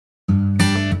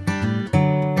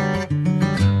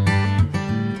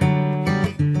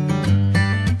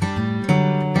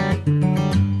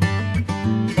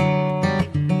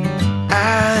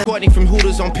Courtney from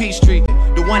Hooters on P Street.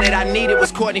 The one that I needed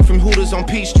was Courtney from Hooters on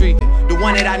P Street. The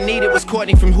one that I needed was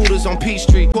Courtney from Hooters on P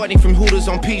Street. Courtney from Hooters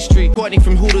on P Street. Courtney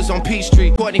from Hooters on P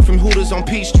Street. Courtney from Hooters on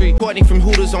P Street. Courtney from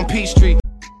Hooters on P Street.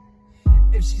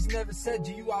 If she's never said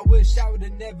to you, I wish I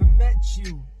would've never met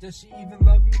you. Does she even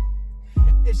love you?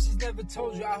 If she's never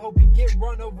told you, I hope you get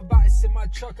run over by a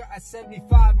semi-truck at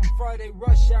I-75 on Friday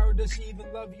rush hour. Does she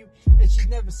even love you? If she's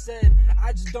never said,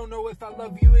 I just don't know if I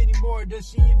love you anymore. Does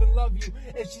she even love you?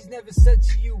 If she's never said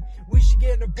to you, we should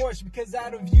get an abortion because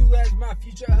I don't view as my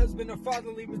future husband or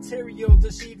fatherly material.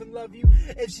 Does she even love you?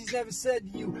 If she's never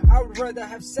said to you, I would rather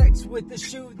have sex with the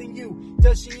shoe than you.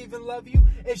 Does she even love you?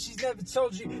 If she's never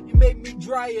told you, you made me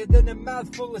drier than a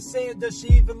mouthful of sand. Does she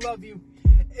even love you?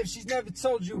 If she's never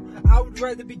told you, I would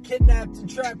rather be kidnapped and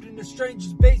trapped in a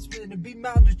stranger's basement and be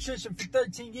malnutrition for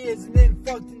 13 years and then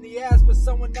fucked in the ass with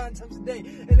someone 9 times a day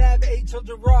and have 8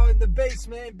 children raw in the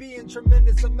basement and be in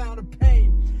tremendous amount of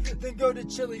pain. Then go to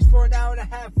Chili's for an hour and a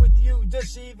half with you.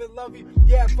 Does she even love you?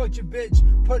 Yeah, fuck your bitch.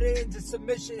 Put her into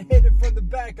submission, hit it from the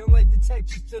back, unlike the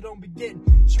text, you still don't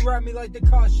begin. She ride me like the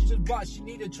car she just bought. She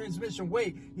need a transmission.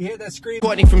 Wait, you hear that scream?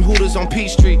 Courtney from Hooters on P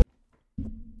Street.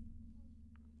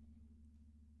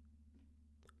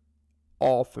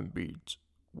 Often Beats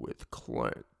with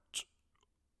Clint.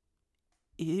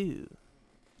 Ew.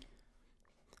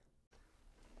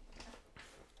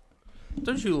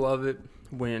 Don't you love it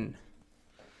when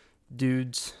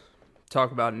dudes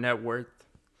talk about net worth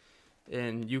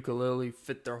and ukulele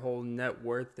fit their whole net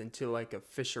worth into like a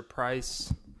Fisher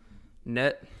Price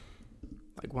net?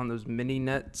 Like one of those mini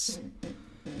nets?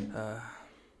 I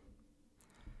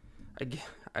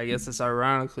guess it's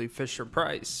ironically Fisher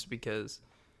Price because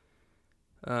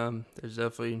there's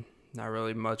definitely not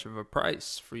really much of a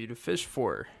price for you to fish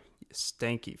for, you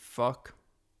stanky fuck.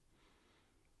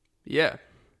 Yeah.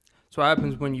 That's what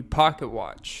happens when you pocket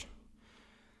watch.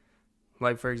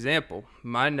 Like, for example,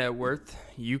 my net worth,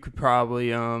 you could probably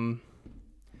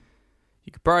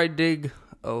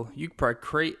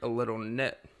create a little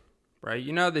net, right?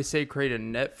 You know how they say create a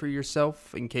net for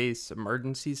yourself in case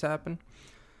emergencies happen?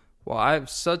 Well, I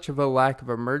have such of a lack of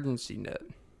emergency net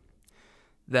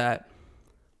that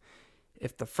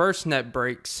if the first net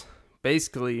breaks,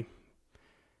 basically,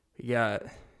 we got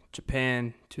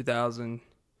Japan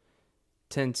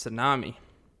 2010 tsunami.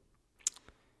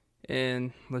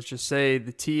 And let's just say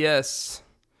the TS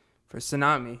for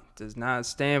tsunami does not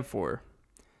stand for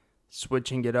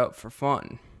switching it up for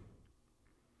fun.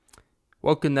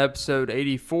 Welcome to episode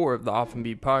 84 of the Often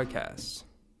Beat Podcast.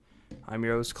 I'm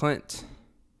your host, Clint.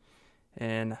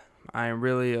 And I am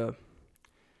really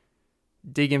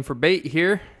digging for bait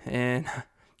here and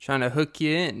trying to hook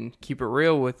you in and keep it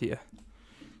real with you.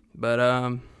 But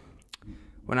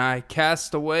when I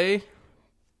cast away,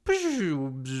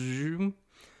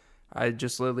 I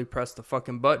just literally pressed the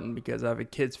fucking button because I have a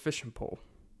kid's fishing pole.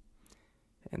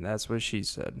 And that's what she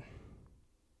said.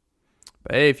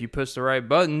 But hey, if you push the right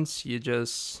buttons, you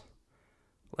just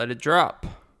let it drop.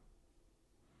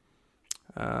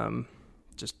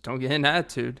 Just don't get an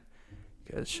attitude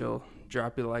because she'll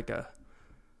drop you like a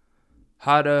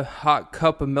hot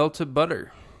cup of melted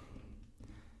butter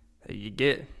that you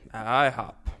get at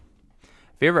IHOP.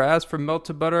 Have you ever asked for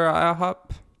melted butter at IHOP?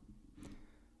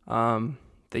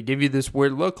 They give you this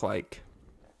weird look like,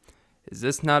 is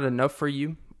this not enough for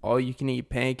you? All you can eat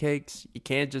pancakes? You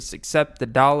can't just accept the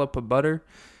dollop of butter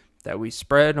that we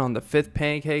spread on the 5th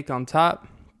pancake on top?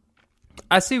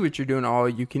 I see what you're doing, all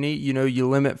you can eat. You know, you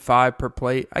limit 5 per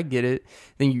plate. I get it.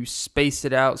 Then you space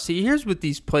it out. See, here's what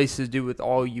these places do with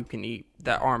all you can eat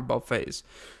that aren't buffets.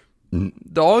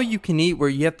 The all you can eat where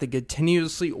you have to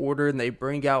continuously order and they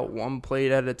bring out 1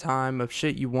 plate at a time of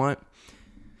shit you want.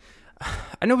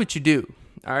 I know what you do.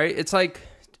 All right. It's like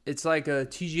a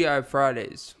TGI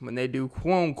Fridays when they do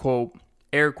quote unquote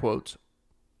air quotes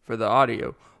for the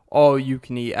audio. All you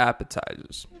can eat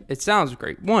appetizers. It sounds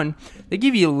great. One, they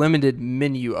give you a limited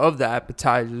menu of the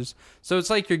appetizers. So it's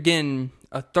like you're getting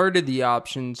a third of the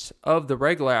options of the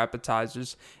regular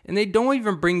appetizers. And they don't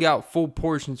even bring out full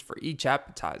portions for each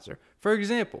appetizer. For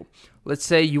example, let's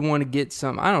say you want to get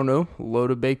some,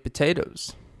 loaded baked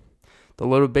potatoes. The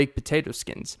loaded baked potato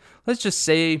skins. Let's just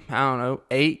say,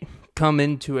 8 come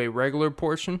into a regular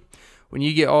portion. When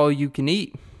you get all you can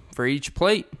eat for each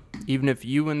plate, even if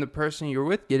you and the person you're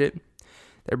with get it,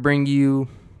 they bring you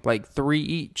like 3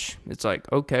 each. It's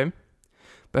like, okay.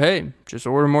 But hey, just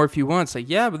order more if you want. It's like,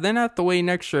 yeah, but then I have to wait an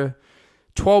extra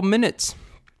 12 minutes.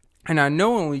 And I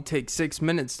know it only takes 6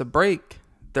 minutes to break.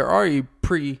 They're already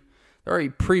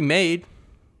pre-made.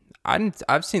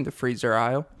 I've seen the freezer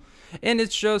aisle. And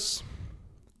it's just,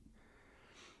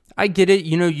 I get it.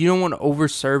 You know, you don't want to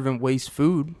overserve and waste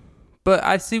food. But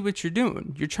I see what you're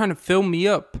doing. You're trying to fill me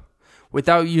up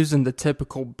without using the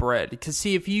typical bread. Because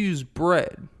see, if you use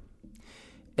bread,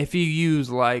 if you use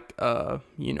like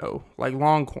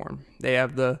Longhorn, they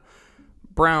have the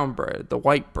brown bread, the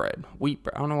white bread, wheat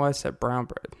bread. I don't know why I said brown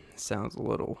bread. It sounds a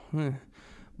little,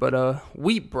 but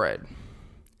wheat bread.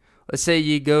 Let's say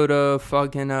you go to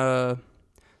fucking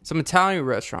some Italian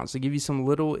restaurants. They give you some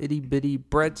little itty bitty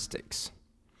breadsticks.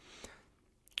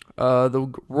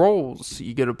 The rolls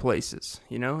you go to places,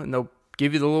 and they'll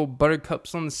give you the little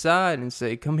buttercups on the side and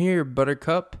say, "Come here,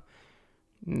 buttercup."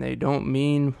 And they don't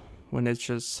mean when it's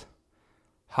just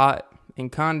hot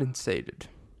and condensated.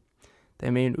 They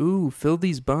mean, ooh, fill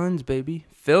these buns, baby.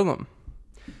 Fill them.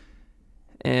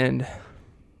 And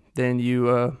then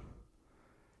you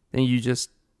just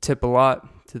tip a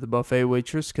lot to the buffet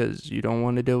waitress because you don't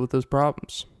want to deal with those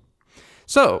problems.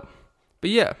 So, but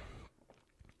yeah.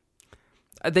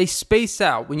 They space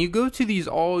out. When you go to these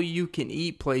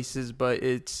all-you-can-eat places, but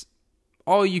it's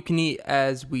all-you-can-eat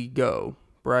as we go,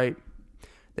 right?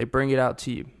 They bring it out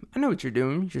to you. I know what you're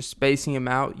doing. You're spacing them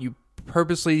out. You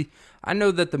purposely... I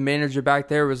know that the manager back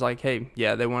there was like, hey,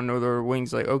 yeah, they want to know their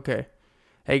wings. Like, okay,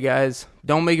 hey, guys,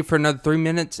 don't make it for another 3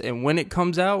 minutes. And when it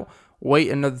comes out,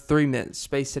 wait another 3 minutes.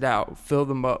 Space it out. Fill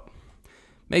them up.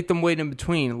 Make them wait in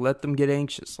between. Let them get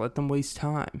anxious. Let them waste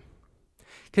time.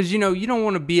 Because, you don't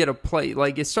want to be at a place.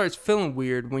 Like, it starts feeling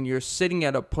weird when you're sitting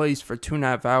at a place for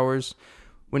 2.5 hours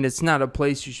when it's not a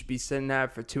place you should be sitting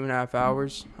at for 2.5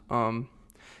 hours.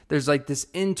 There's, like, this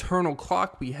internal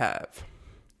clock we have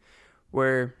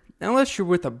where... Unless you're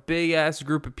with a big-ass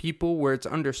group of people where it's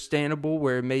understandable,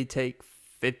 where it may take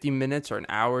 50 minutes or an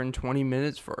hour and 20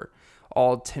 minutes for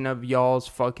all 10 of y'all's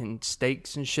fucking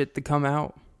steaks and shit to come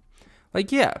out.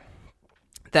 Like, yeah,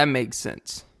 that makes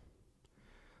sense.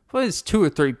 But it's 2 or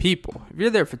 3 people. If you're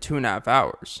there for 2.5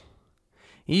 hours,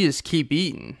 you just keep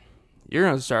eating, you're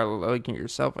going to start looking at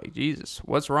yourself like, Jesus,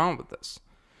 what's wrong with this?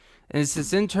 And it's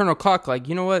this internal clock like,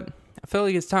 you know what? I feel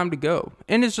like it's time to go.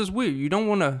 And it's just weird. You don't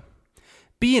want to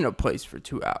be in a place for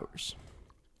 2 hours.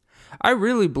 I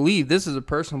really believe, this is a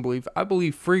personal belief, I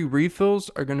believe free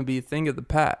refills are going to be a thing of the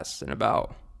past in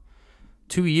about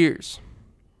 2 years.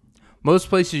 Most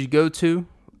places you go to,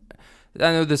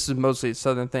 I know this is mostly a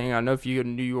southern thing. I know if you go to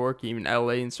New York, even LA,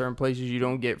 in certain places, you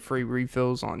don't get free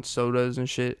refills on sodas and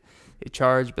shit. They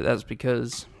charge, but that's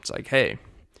because it's like, hey,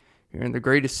 you're in the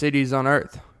greatest cities on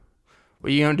earth. What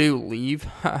are you going to do? Leave?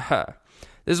 Haha.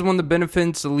 This is one of the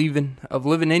benefits of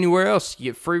living anywhere else. You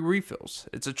get free refills.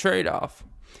 It's a trade-off.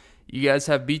 You guys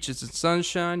have beaches and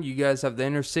sunshine. You guys have the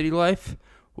inner city life.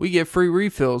 We get free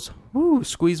refills. Woo,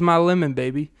 squeeze my lemon,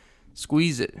 baby.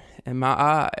 Squeeze it in my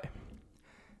eye.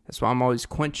 That's why I'm always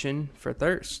quenching for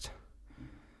thirst.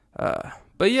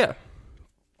 But yeah.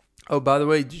 Oh, by the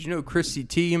way, did you know Chrissy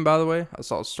Teigen, by the way? I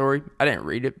saw a story. I didn't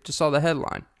read it. Just saw the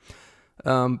headline.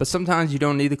 But sometimes you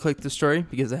don't need to click the story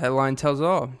because the headline tells it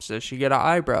all. So she got an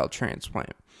eyebrow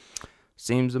transplant.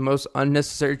 Seems the most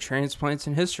unnecessary transplants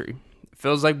in history. It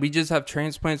feels like we just have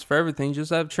transplants for everything.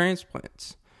 Just have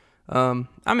transplants.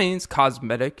 It's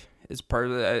cosmetic. It's part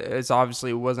of the, it's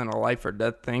obviously it wasn't a life or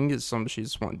death thing. It's something she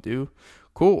just want to do.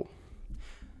 Cool.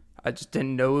 I just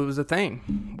didn't know it was a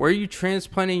thing. Where are you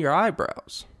transplanting your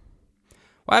eyebrows?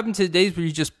 What happened to the days where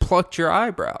you just plucked your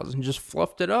eyebrows and just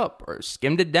fluffed it up or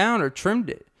skimmed it down or trimmed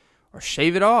it or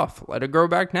shave it off, let it grow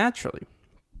back naturally?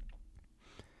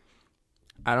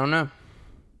 I don't know.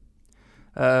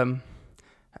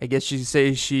 I guess you could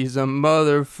say she's a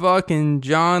motherfucking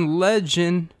John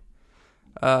Legend.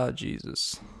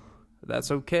 Jesus.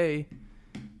 That's okay.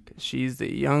 'Cause she's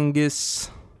the youngest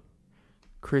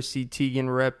Chrissy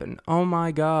Teigen rep. And oh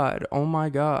my God.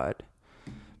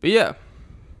 But yeah.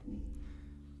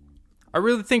 I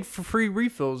really think free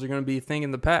refills are going to be a thing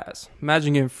in the past.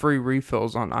 Imagine getting free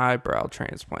refills on eyebrow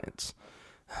transplants.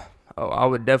 Oh, I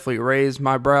would definitely raise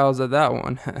my brows at that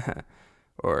one.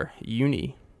 Or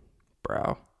uni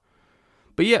brow.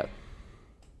 But yeah.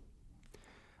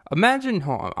 Imagine,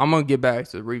 hold on, I'm going to get back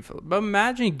to the refill. But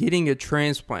imagine getting a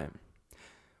transplant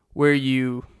where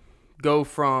you go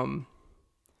from,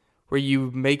 where you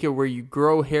make it where you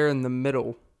grow hair in the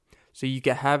middle so you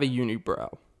can have a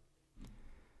unibrow.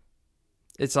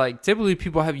 It's like typically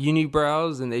people have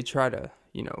unibrows and they try to,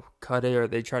 cut it or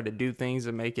they try to do things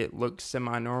and make it look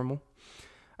semi-normal.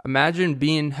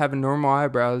 Imagine having normal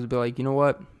eyebrows and be like, you know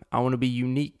what? I want to be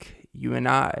unique, you and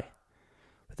I,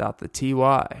 without the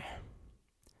TY.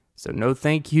 So no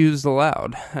thank yous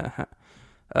allowed.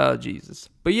 Oh, Jesus.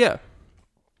 But yeah.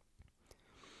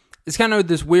 It's kind of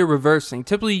this weird reversing.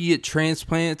 Typically you get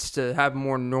transplants to have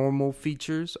more normal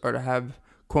features or to have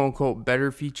quote-unquote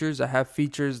better features. I have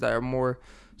features that are more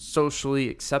socially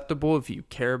acceptable if you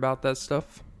care about that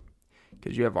stuff,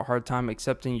 because you have a hard time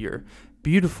accepting your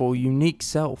beautiful, unique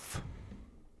self.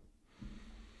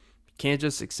 You can't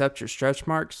just accept your stretch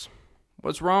marks.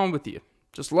 What's wrong with you?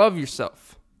 Just love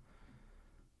yourself.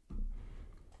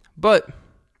 But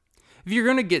if you're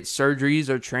going to get surgeries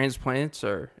or transplants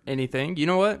or anything, you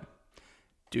know what?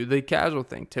 Do the casual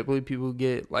thing. Typically people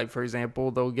get, like, for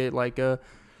example, they'll get like a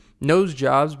nose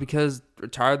jobs because they're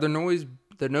tired of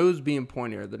their nose being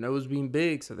pointy or the nose being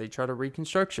big, so they try to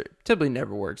reconstruct it. Typically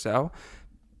never works out.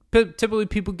 Typically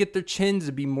people get their chins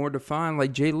to be more defined,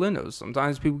 like Jay Leno's.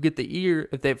 Sometimes people get the ear,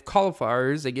 if they have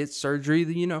cauliflowers, they get surgery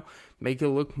to, make it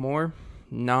look more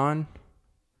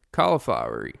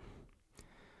non-cauliflowery.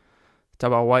 Talk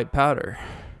about white powder.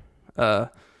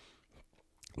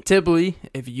 Typically,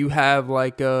 if you have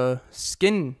like a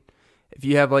skin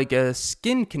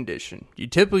condition, you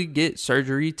typically get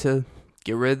surgery to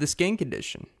get rid of the skin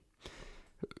condition.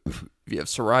 If you have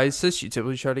psoriasis, you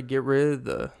typically try to get rid of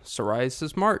the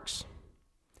psoriasis marks.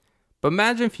 But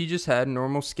imagine if you just had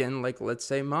normal skin, like let's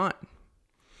say mine.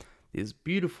 This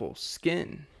beautiful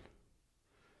skin.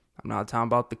 I'm not talking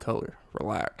about the color.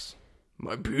 Relax.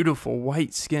 My beautiful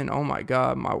white skin. Oh my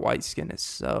God, my white skin is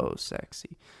so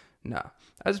sexy. No,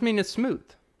 I just mean it's smooth.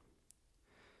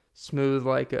 Smooth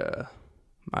like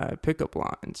my pickup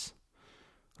lines.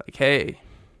 Like, hey,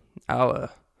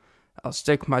 I'll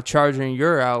stick my charger in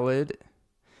your outlet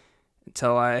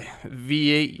until I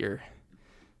V8 your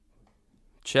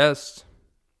chest.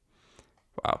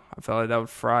 Wow, I felt like that would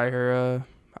fry her.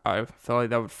 I felt like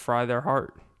that would fry their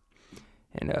heart.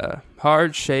 In a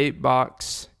heart-shaped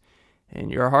box, and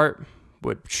your heart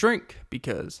would shrink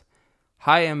because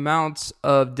high amounts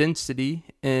of density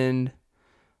in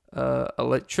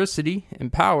electricity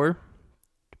and power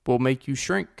will make you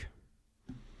shrink.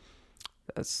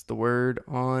 That's the word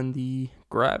on the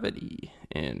gravity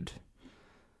and,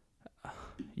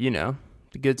 the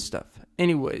good stuff.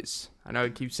 Anyways, I know I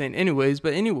keep saying anyways,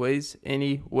 but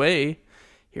anyway,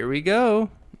 here we go.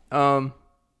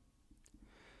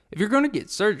 If you're going to get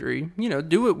surgery,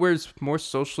 do it where it's more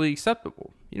socially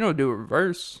acceptable. You don't do it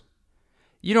reverse.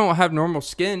 You don't have normal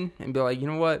skin and be like, you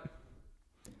know what?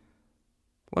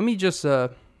 Let me just,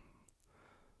 let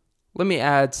me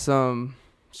add some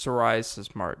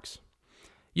psoriasis marks.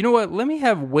 You know what? Let me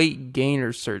have weight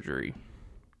gainer surgery.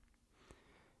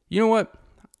 You know what?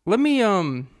 Let me,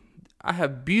 I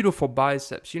have beautiful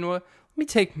biceps. You know what?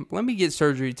 Let me get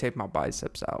surgery to take my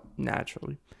biceps out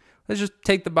naturally. Let's just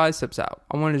take the biceps out.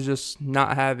 I want to just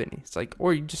not have any. It's like,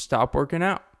 or you just stop working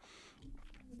out.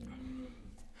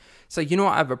 It's like,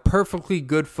 I have a perfectly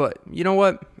good foot. You know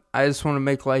what? I just want to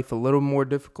make life a little more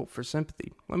difficult for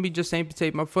sympathy. Let me just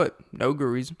amputate my foot. No good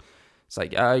reason. It's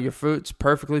like, your foot's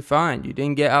perfectly fine. You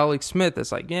didn't get Alex Smith.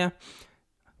 It's like, yeah.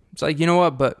 It's like, you know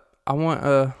what? But I want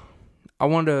to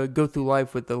go through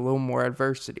life with a little more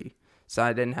adversity. So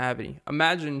I didn't have any.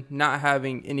 Imagine not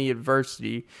having any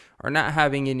adversity or not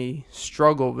having any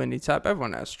struggle of any type.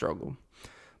 Everyone has struggle.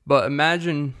 But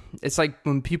imagine, it's like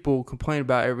when people complain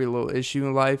about every little issue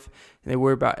in life and they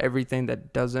worry about everything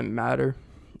that doesn't matter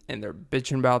and they're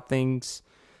bitching about things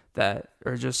that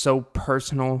are just so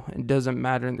personal and doesn't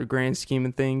matter in the grand scheme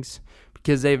of things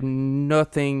because they have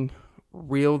nothing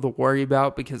real to worry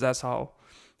about, because that's how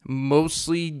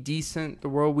mostly decent the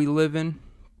world we live in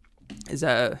is.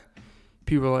 That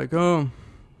people are like, oh,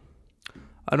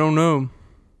 I don't know.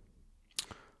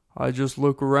 I just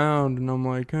look around and I'm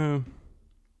like, the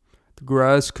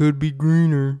grass could be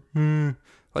greener.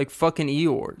 Like fucking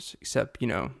Eeyores. Except,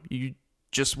 you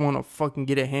just want to fucking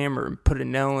get a hammer and put a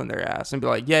nail in their ass and be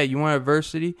like, yeah, you want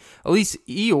adversity? At least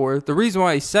Eeyore, the reason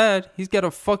why he's sad, he's got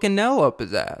a fucking nail up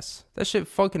his ass. That shit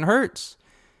fucking hurts.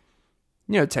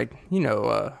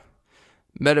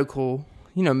 Medical...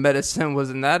 medicine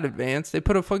wasn't that advanced. They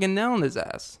put a fucking nail in his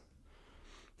ass.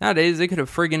 Nowadays, they could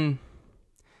have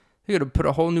put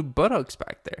a whole new buttocks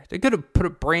back there. They could have put a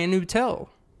brand new tail.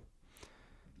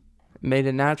 Made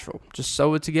it natural. Just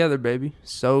sew it together, baby.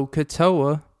 So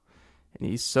Katoa. And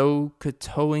he's so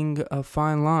Katoing a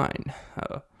fine line.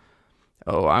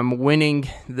 I'm winning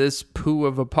this poo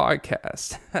of a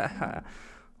podcast.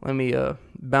 Let me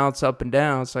bounce up and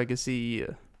down so I can see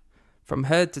from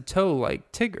head to toe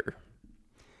like Tigger.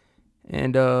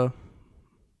 And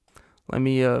let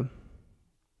me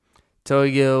tell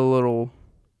you a little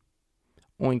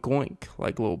oink oink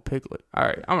like a little piglet.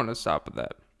 Alright, I'm gonna stop with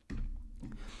that.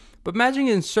 But imagine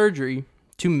getting surgery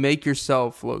to make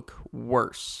yourself look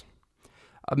worse.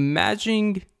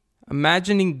 Imagining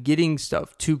getting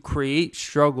stuff to create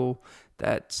struggle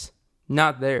that's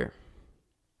not there.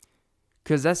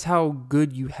 Because that's how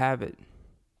good you have it.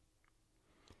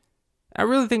 I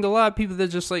really think a lot of people that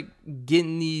just like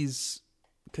getting these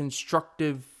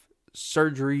constructive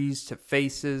surgeries to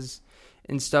faces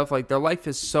and stuff, like their life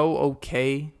is so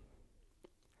okay.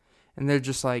 And they're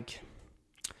just like,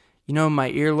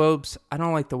 my earlobes, I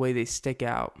don't like the way they stick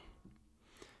out.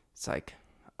 It's like,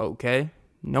 okay,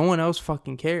 no one else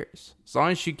fucking cares. As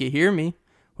long as you can hear me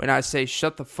when I say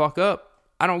shut the fuck up,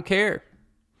 I don't care.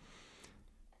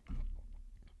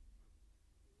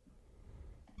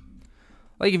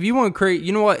 Like, if you want to create,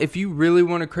 if you really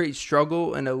want to create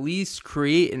struggle and at least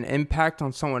create an impact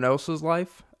on someone else's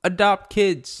life, adopt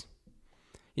kids.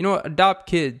 You know what? Adopt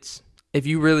kids if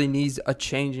you really need a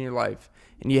change in your life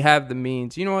and you have the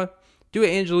means. You know what? Do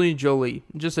it Angelina Jolie.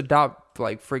 Just adopt,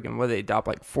 like, they adopt,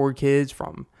 like, 4 kids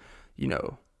from,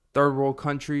 third world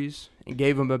countries and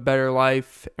gave them a better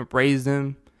life and raised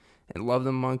them and loved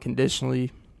them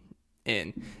unconditionally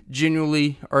and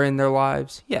genuinely are in their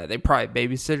lives. Yeah, they probably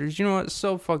babysitters. You know what?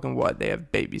 So fucking what? They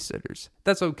have babysitters.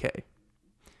 That's okay.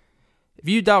 If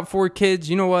you adopt 4 kids,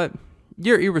 you know what?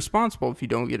 You're irresponsible if you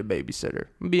don't get a babysitter.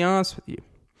 I'm gonna be honest with you.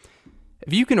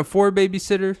 If you can afford a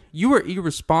babysitter, you are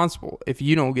irresponsible if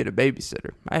you don't get a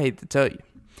babysitter. I hate to tell you.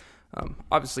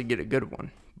 Obviously get a good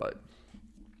one, but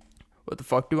what the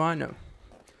fuck do I know?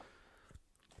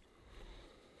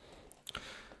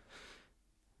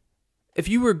 If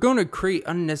you were going to create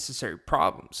unnecessary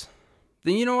problems,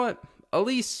 then you know what? At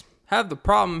least have the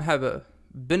problem have a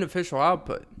beneficial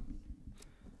output.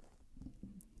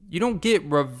 You don't get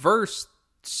reverse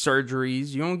surgeries.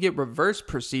 You don't get reverse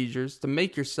procedures to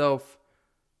make yourself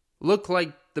look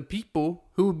like the people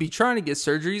who would be trying to get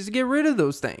surgeries to get rid of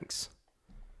those things.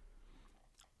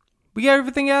 We got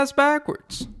everything ass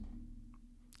backwards.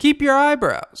 Keep your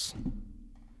eyebrows.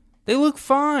 They look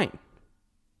fine.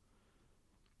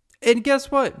 And guess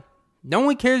what? No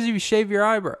one cares if you shave your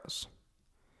eyebrows.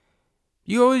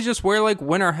 You always just wear like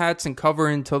winter hats and cover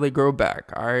until they grow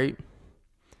back, alright?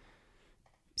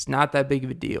 It's not that big of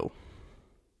a deal.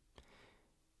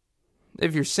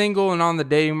 If you're single and on the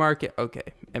dating market,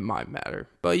 okay, it might matter.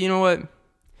 But you know what?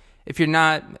 If you're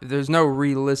not, if there's no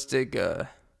realistic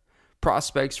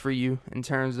prospects for you in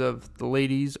terms of the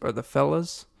ladies or the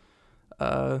fellas,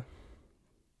 it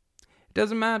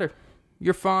doesn't matter.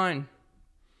 You're fine.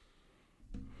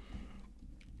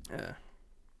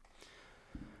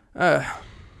 Oh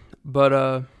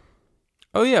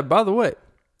yeah, by the way,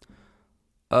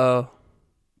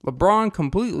 LeBron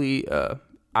completely,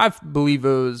 I believe it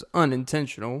was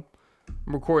unintentional.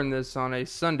 I'm recording this on a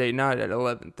Sunday night at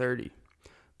 11:30,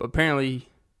 but apparently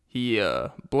he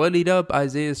bloodied up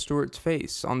Isaiah Stewart's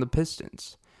face on the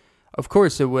Pistons. Of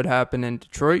course it would happen in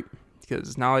Detroit, because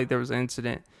it's not like there was an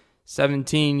incident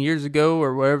 17 years ago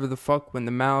or whatever the fuck when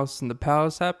the Mouse and the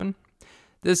Palace happened.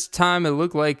 This time it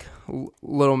looked like a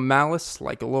little malice,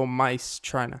 like a little mice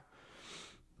trying to,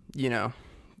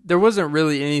 there wasn't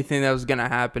really anything that was going to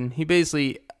happen. He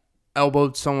basically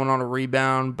elbowed someone on a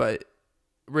rebound, but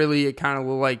really it kind of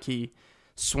looked like he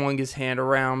swung his hand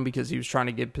around because he was trying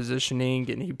to get positioning,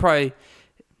 and he probably,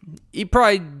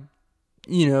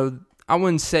 I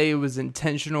wouldn't say it was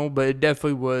intentional, but it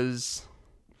definitely was,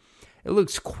 it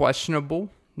looks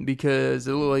questionable because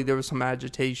it looked like there was some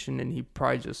agitation and he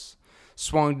probably just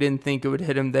swung, didn't think it would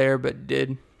hit him there, but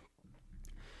did.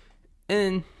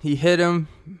 And he hit him.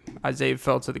 Isaiah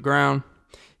fell to the ground.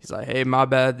 He's like, hey, my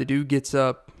bad. The dude gets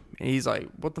up. And he's like,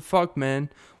 what the fuck,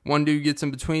 man? One dude gets in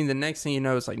between. The next thing you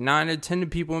know, it's like 9 or 10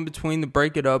 people in between to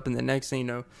break it up. And the next thing you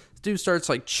know, this dude starts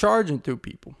like charging through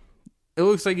people. It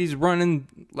looks like he's running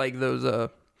like those,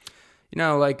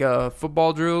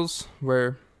 football drills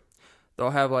where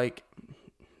they'll have like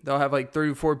 3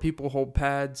 or 4 people hold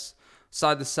pads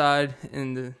side to side,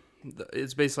 and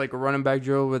it's basically like a running back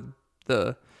drill with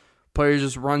the player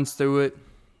just runs through it,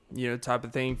 type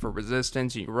of thing for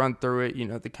resistance. You run through it,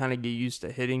 to kind of get used to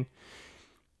hitting.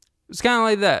 It's kind of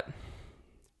like that.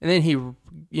 And then he,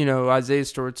 Isaiah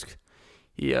Stewart's,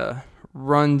 he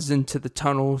runs into the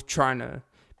tunnel trying to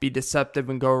be deceptive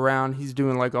and go around. He's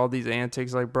doing like all these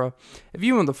antics. Like, bro, if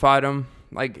you want to fight him,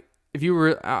 like, if you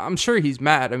were, I'm sure he's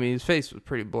mad. I mean, his face was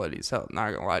pretty bloody as hell,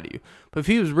 not gonna lie to you. But if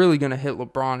he was really gonna hit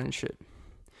LeBron and shit,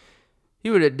 he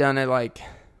would have done it like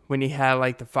when he had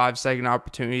like the 5-second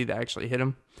opportunity to actually hit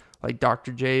him, like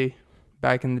Dr. J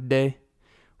back in the day,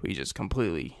 where he just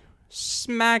completely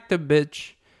smacked a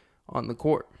bitch on the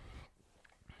court.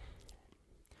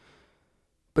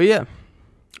 But yeah,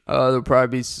 there'll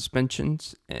probably be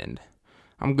suspensions, and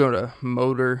I'm gonna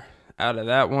motor out of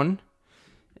that one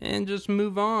and just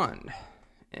move on.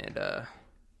 And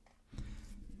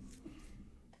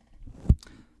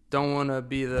don't want to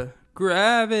be the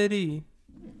gravity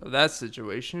of that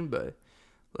situation, but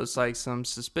Looks like some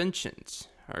suspensions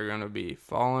are going to be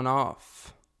falling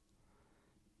off.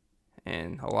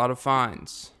 And a lot of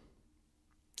fines.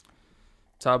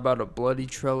 Talk about a bloody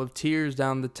trail of tears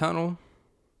down the tunnel.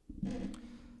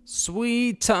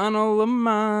 Sweet tunnel of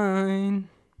mine.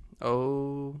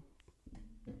 Oh.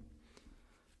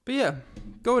 But yeah,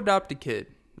 go adopt a kid.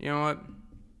 You know what?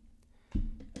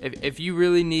 If you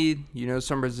really need,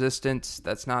 some resistance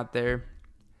that's not there.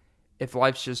 If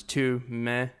life's just too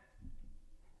meh.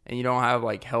 And you don't have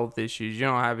like health issues. You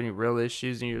don't have any real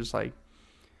issues. And you're just like,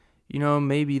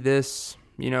 maybe this.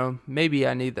 Maybe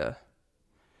I need the.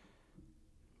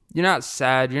 You're not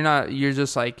sad. You're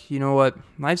just like, you know what?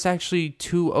 Life's actually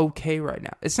too okay right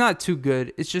now. It's not too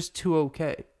good. It's just too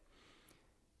okay.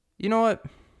 You know what?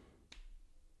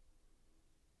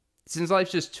 Since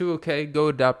life's just too okay, go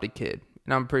adopt a kid.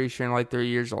 And I'm pretty sure in like 3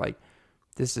 years, you're like,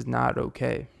 this is not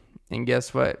okay. And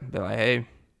guess what? They're like, hey,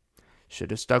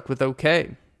 should have stuck with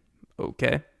okay.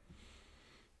 Okay.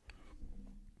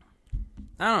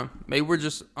 I don't know. Maybe we're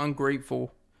just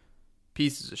ungrateful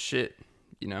pieces of shit.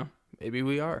 Maybe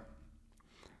we are.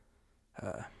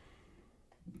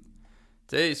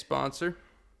 Today's sponsor.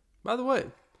 By the way,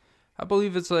 I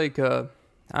believe it's like, I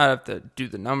have to do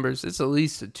the numbers. It's at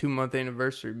least a 2-month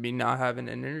anniversary of me not having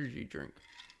an energy drink.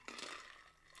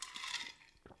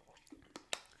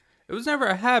 It was never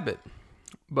a habit,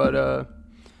 but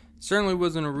certainly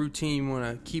wasn't a routine you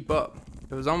want to keep up.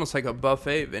 It was almost like a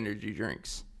buffet of energy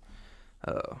drinks.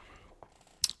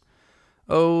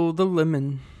 Oh, the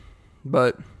lemon.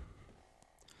 But,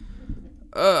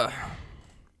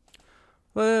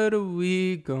 what are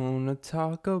we gonna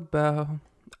talk about?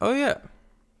 Oh, yeah.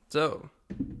 So,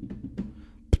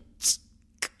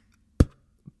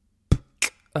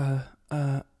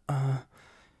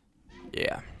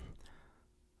 yeah.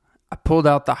 I pulled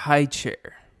out the high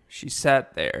chair. She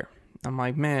sat there. I'm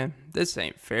like, man, this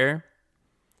ain't fair.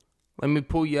 Let me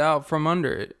pull you out from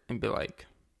under it and be like,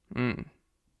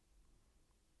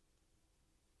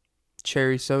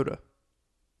 cherry soda.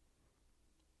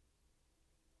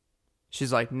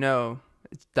 She's like, no,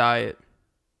 it's diet.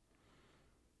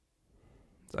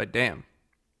 It's like, damn.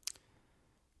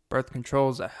 Birth control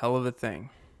is a hell of a thing.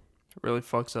 It really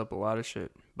fucks up a lot of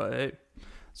shit. But hey,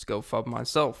 let's go fuck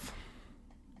myself.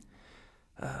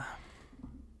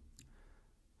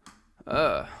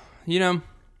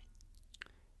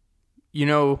 You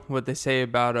know what they say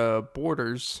about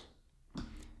borders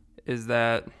is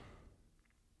that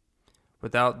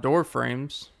without door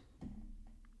frames,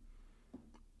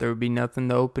 there would be nothing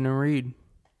to open and read.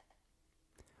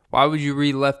 Why would you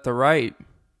read left to right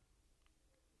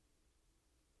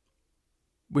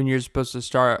when you're supposed to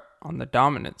start on the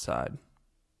dominant side?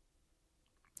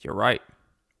 You're right.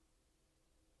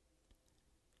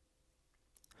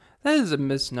 That is a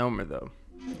misnomer, though.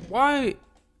 Why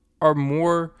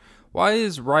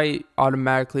is right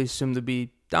automatically assumed to be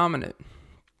dominant?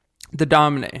 The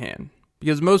dominant hand.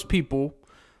 Because most people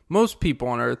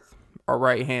on earth are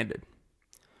right-handed.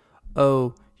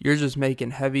 Oh, you're just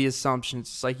making heavy assumptions.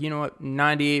 It's like, you know what?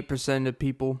 98% of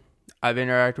people I've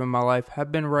interacted with in my life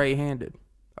have been right-handed.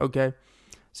 Okay?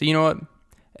 So you know what?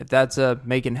 If that's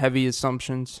making heavy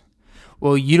assumptions,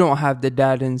 well, you don't have the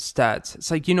data and stats.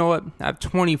 It's like, you know what? I have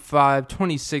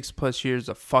 26 plus years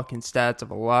of fucking stats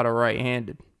of a lot of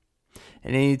right-handed.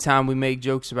 And anytime we make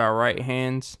jokes about right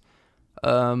hands,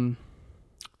 it's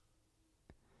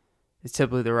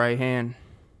typically the right hand.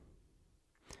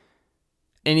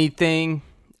 Anytime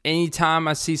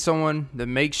I see someone that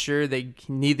makes sure they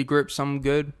need to grip something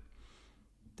good,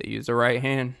 they use the right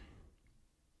hand.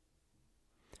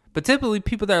 But typically,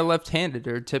 people that are left-handed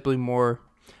are typically more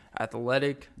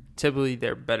athletic. Typically,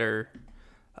 they're better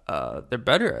at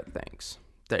things.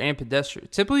 They're ambidextrous.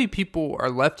 Typically, people are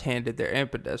left-handed. They're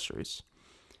ambidextrous.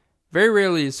 Very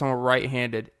rarely is someone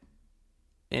right-handed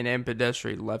and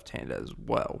ambidextrous left-handed as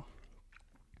well.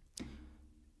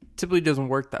 Typically doesn't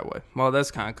work that way. Well,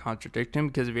 that's kind of contradicting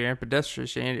because if you're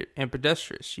ambidextrous, you're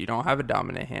ambidextrous. You don't have a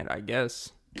dominant hand, I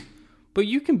guess. But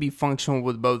you can be functional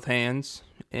with both hands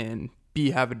and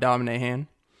have a dominant hand.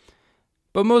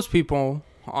 But most people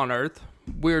on Earth,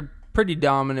 we're pretty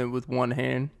dominant with one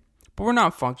hand, but we're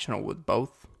not functional with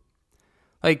both.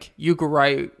 Like you could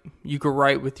write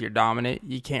with your dominant,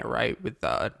 you can't write with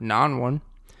the non-one.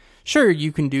 Sure,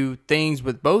 you can do things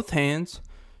with both hands.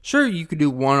 Sure, you could do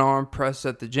one-arm press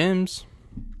at the gyms.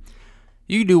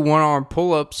 You could do one-arm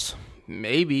pull-ups,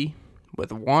 maybe,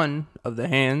 with one of the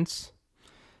hands.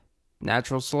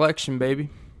 Natural selection, baby.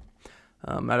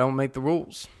 I don't make the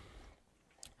rules.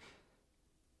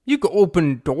 You could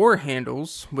open door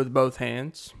handles with both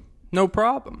hands. No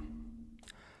problem.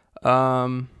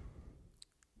 But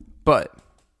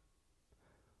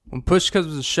When push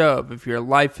comes to shove, if your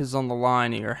life is on the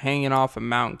line and you're hanging off a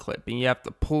mountain cliff and you have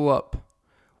to pull up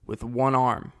with one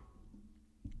arm,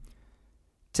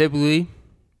 typically,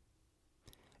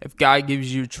 if God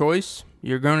gives you a choice,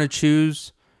 you're going to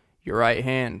choose your right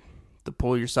hand to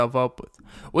pull yourself up with.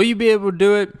 Will you be able to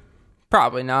do it?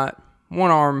 Probably not.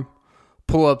 One arm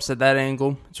pull-ups at that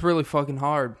angle, it's really fucking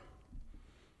hard.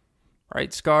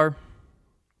 Right, Scar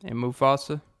and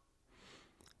Mufasa?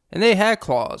 And they had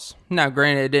claws. Now,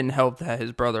 granted, it didn't help that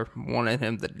his brother wanted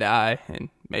him to die and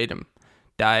made him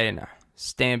die in a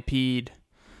stampede.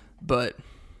 But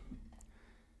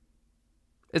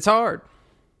it's hard.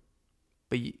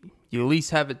 But you at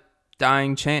least have a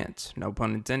dying chance. No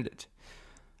pun intended.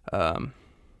 You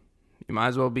might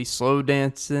as well be slow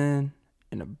dancing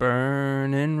in a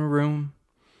burning room.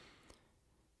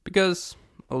 Because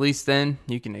at least then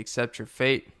you can accept your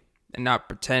fate and not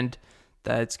pretend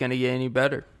that it's going to get any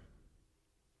better.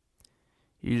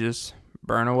 You just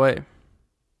burn away.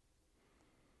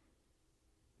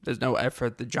 There's no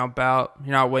effort to jump out.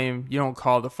 You're not waiting. You don't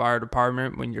call the fire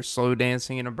department when you're slow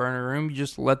dancing in a burning room. You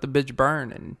just let the bitch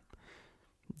burn and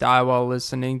die while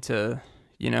listening to,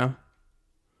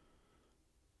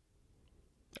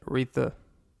 Aretha.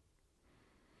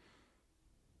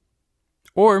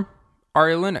 Or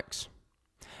Ari Lennox.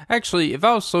 Actually, if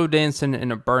I was slow dancing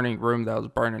in a burning room that was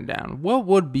burning down, what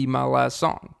would be my last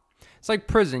song? It's like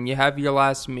prison. You have your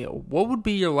last meal. What would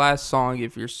be your last song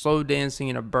if you're slow dancing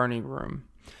in a burning room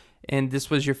and this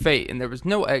was your fate and there was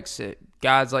no exit?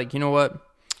 God's like, you know what?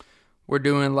 We're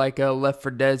doing like a Left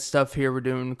 4 Dead stuff here. We're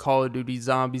doing Call of Duty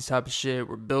Zombies type of shit.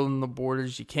 We're building the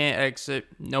borders. You can't exit.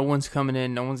 No one's coming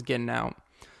in. No one's getting out.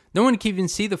 No one can even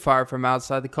see the fire from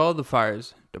outside the call the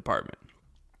fires department.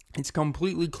 It's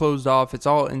completely closed off. It's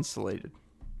all insulated.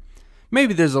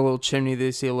 Maybe there's a little chimney.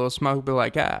 They see a little smoke. Be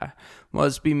like,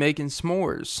 must be making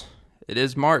s'mores. It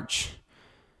is March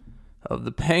of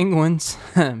the penguins.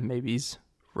 Maybe he's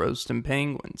roasting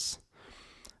penguins.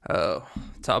 Oh,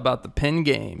 talk about the pen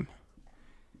game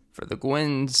for the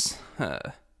Gwens.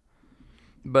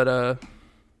 But talk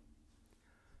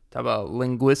about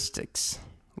linguistics.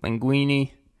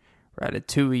 Linguini,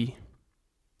 ratatouille,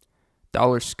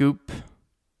 dollar scoop.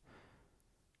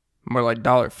 More like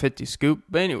 $1.50 scoop.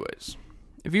 But anyways,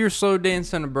 if you were slow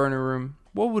dancing in a burning room,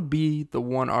 what would be the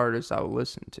one artist I would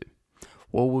listen to?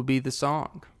 What would be the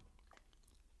song?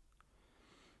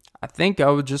 I think I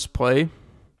would just play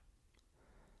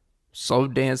Slow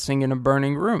Dancing in a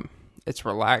Burning Room. It's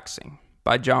relaxing.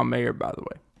 By John Mayer, by the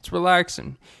way. It's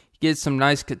relaxing. You get some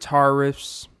nice guitar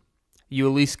riffs. You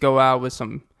at least go out with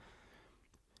some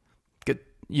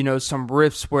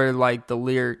riffs where like the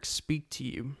lyrics speak to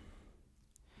you.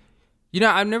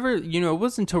 I've never, it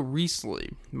wasn't until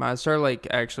recently when I started, like,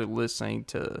 actually listening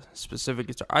to specific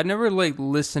guitar. I never, like,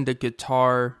 listened to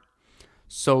guitar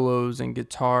solos and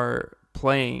guitar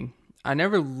playing. I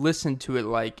never listened to it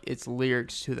like its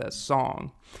lyrics to that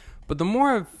song. But the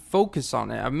more I focus on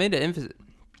it, I've made an emphasis.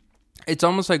 It's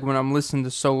almost like when I'm listening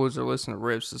to solos or listening to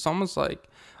riffs, it's almost like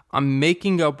I'm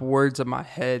making up words in my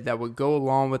head that would go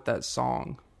along with that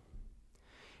song.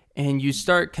 And you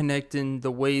start connecting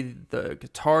the way the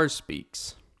guitar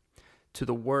speaks to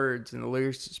the words and the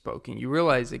lyrics are spoken. You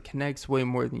realize it connects way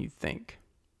more than you think.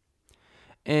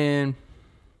 And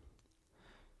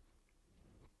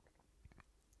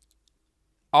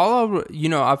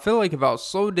I feel like if I was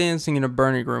slow dancing in a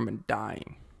burning room and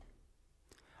dying,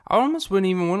 I almost wouldn't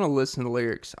even want to listen to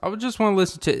lyrics. I would just want to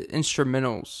listen to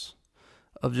instrumentals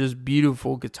of just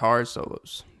beautiful guitar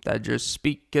solos that just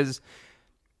speak. Because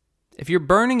if you're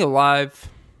burning alive,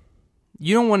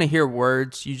 you don't want to hear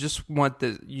words. You just want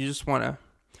the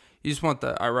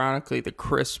ironically the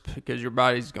crisp, because your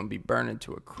body's going to be burning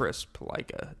to a crisp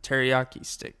like a teriyaki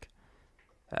stick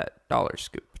at Dollar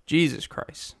Scoop. Jesus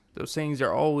Christ. Those things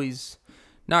are always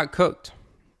not cooked.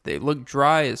 They look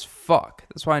dry as fuck.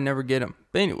 That's why I never get them.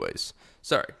 But anyways,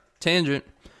 sorry. Tangent.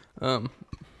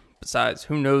 Besides,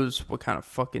 who knows what kind of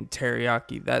fucking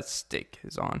teriyaki that stick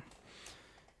is on.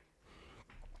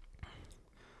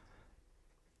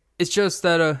 It's just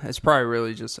that it's probably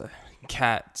really just a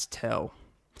cat's tale.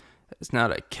 It's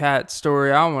not a cat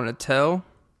story I want to tell.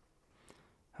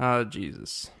 Oh,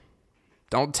 Jesus.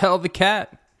 Don't tell the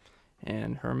cat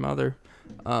and her mother.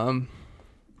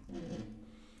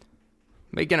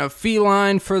 Making a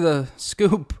feline for the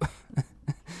scoop.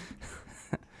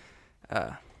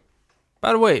 By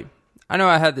the way, I know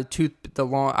I had the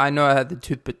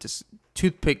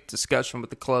toothpick discussion with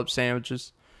the club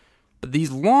sandwiches. But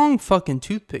these long fucking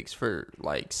toothpicks for,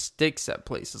 like, sticks at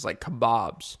places like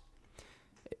kebabs,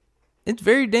 it's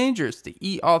very dangerous to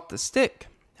eat off the stick.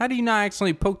 How do you not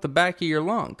accidentally poke the back of your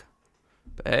lung?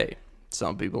 But hey,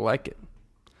 some people like it.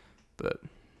 But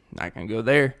not going to go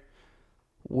there.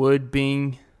 Wood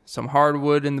being some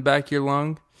hardwood in the back of your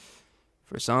lung,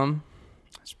 for some,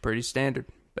 it's pretty standard.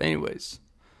 But anyways,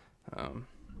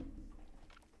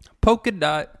 polka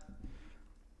dot.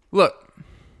 Look,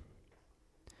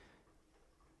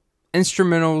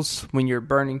 instrumentals when you're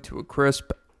burning to a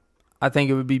crisp, I think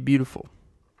it would be beautiful.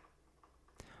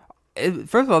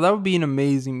 First of all, that would be an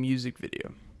amazing music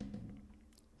video.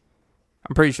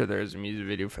 I'm pretty sure there is a music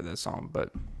video for this song,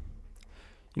 but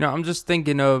I'm just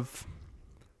thinking of,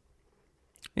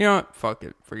 what? Fuck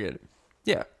it, forget it.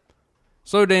 Yeah,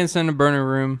 slow dance in a burning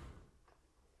room.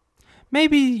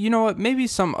 Maybe, maybe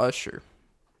some Usher.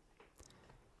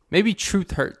 Maybe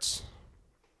Truth Hurts.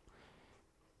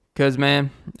 Because,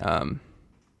 man,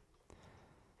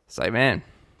 it's like, man,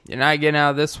 you're not getting out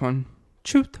of this one.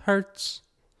 Truth hurts.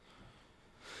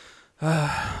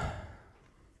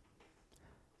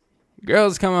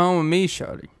 Girl's coming home with me,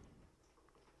 shawty.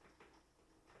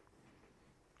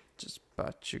 Just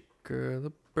bought your girl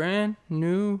a brand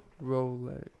new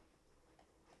Rolex.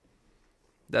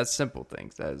 That's Simple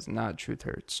Things. That is not Truth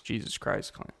Hurts. Jesus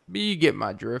Christ, Clint. But you get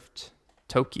my drift.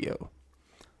 Tokyo.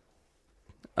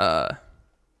 Yeah.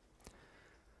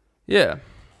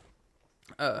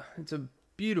 It's a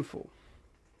beautiful.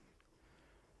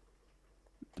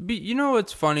 You know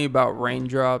what's funny about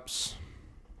raindrops?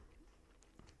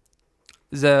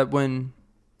 Is that when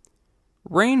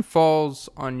rain falls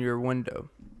on your window,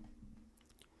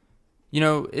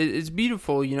 it's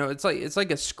beautiful. It's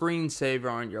like a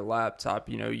screensaver on your laptop.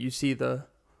 You see the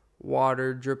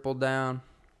water dribble down.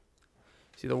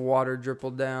 See the water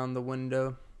dribble down the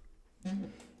window.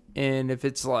 And if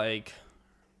it's like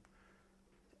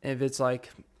 8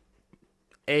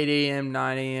 a.m.,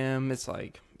 9 a.m., it's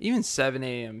like even 7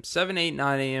 a.m., 7, 8,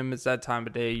 9 a.m. is that time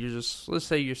of day. Let's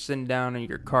say you're sitting down on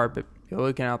your carpet, you're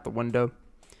looking out the window,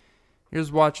 you're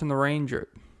just watching the rain drip.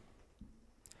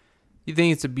 You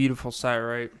think it's a beautiful sight,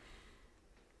 right?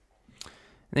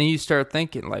 And then you start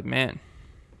thinking, like, man,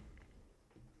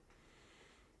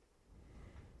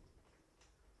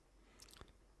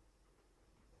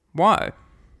 why?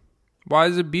 Why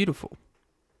is it beautiful?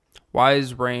 Why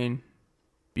is rain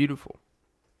beautiful?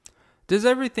 Does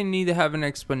everything need to have an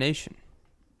explanation?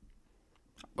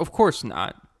 Of course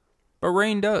not. But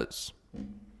rain does.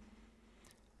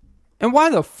 And why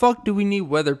the fuck do we need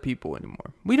weather people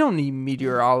anymore? We don't need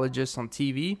meteorologists on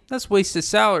TV. That's wasted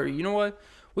salary. You know what?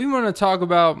 We want to talk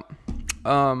about...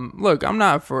 look, I'm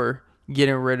not for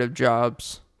getting rid of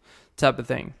jobs type of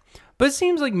thing. But it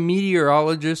seems like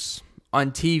meteorologists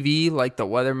on TV, like the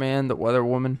weatherman, the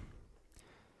weatherwoman,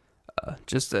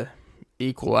 just to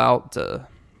equal out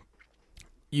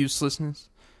uselessness.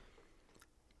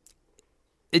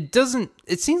 It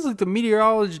seems like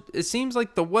it seems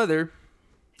like the weather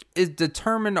is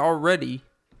determined already.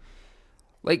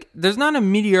 Like, there's not a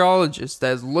meteorologist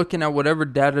that's looking at whatever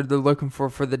data they're looking for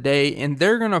the day, and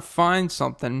they're going to find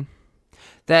something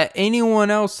that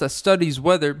anyone else that studies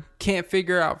weather can't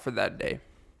figure out for that day.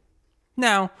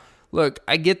 Now, look,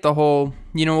 I get the whole,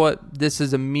 this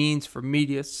is a means for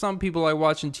media. Some people like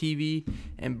watching TV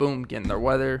and boom, getting their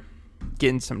weather,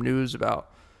 getting some news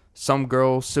about some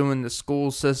girl suing the school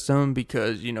system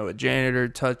because, a janitor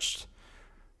touched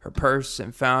her purse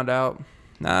and found out,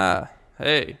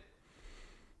 hey,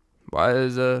 why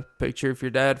is a picture of your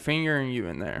dad fingering you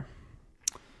in there?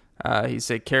 He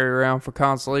said carry around for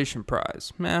consolation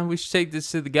prize. Man, we should take this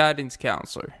to the guidance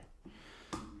counselor.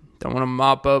 Don't want to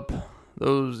mop up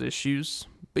those issues.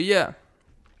 But yeah.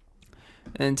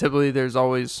 And typically there's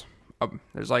always,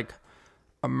 there's like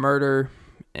a murder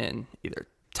in either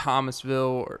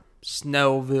Thomasville or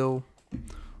Snellville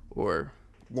or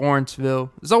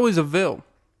Lawrenceville. There's always a ville.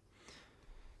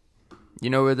 You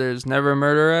know where there's never a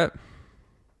murder at?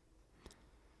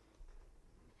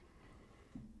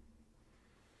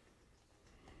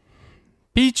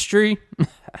 Peachtree.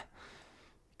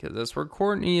 Because that's where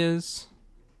Courtney is.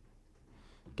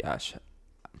 Gosh.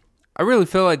 I really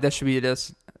feel like that should be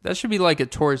that should be like a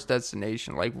tourist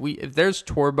destination. Like if there's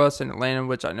tour bus in Atlanta,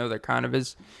 which I know there kind of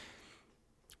is,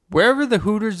 wherever the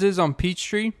Hooters is on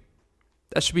Peachtree,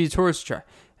 that should be a tourist trap.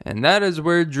 And that is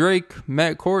where Drake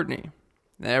met Courtney.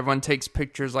 And everyone takes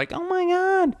pictures like, oh my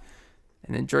God.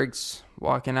 And then Drake's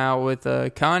walking out with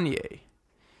Kanye.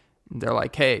 And they're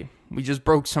like, hey, we just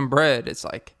broke some bread. It's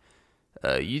like,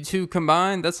 you two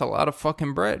combined, that's a lot of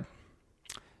fucking bread.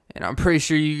 And I'm pretty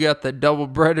sure you got the double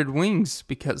breaded wings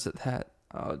because of that.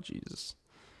 Oh, Jesus.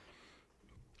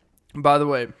 By the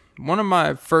way, one of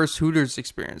my first Hooters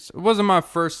experience, it wasn't my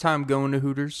first time going to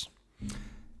Hooters.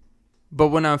 But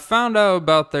when I found out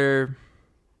about their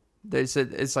They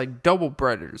said it's like double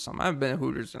breaded or something. I haven't been to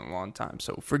Hooters in a long time,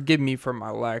 so forgive me for my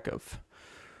lack of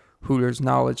Hooters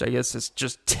knowledge. I guess it's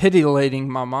just titillating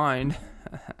my mind.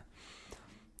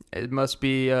 It must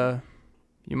be, you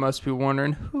must be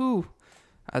wondering who.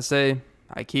 I say,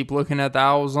 I keep looking at the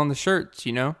owls on the shirts,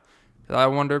 you know. I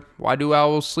wonder, why do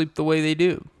owls sleep the way they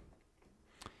do?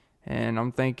 And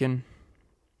I'm thinking,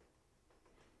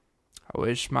 I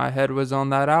wish my head was on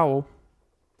that owl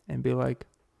and be like,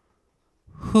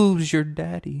 who's your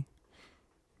daddy?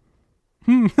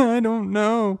 I don't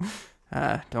know.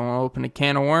 Don't want to open a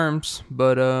can of worms,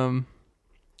 but I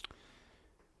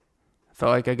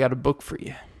felt like I got a book for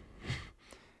you.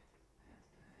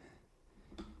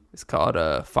 It's called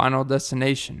Final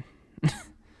Destination.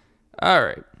 All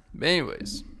right. But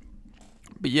anyways.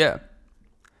 But yeah.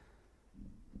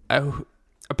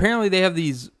 Apparently they have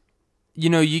these, you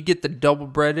know, you get the double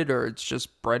breaded or it's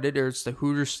just breaded or it's the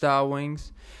Hooter style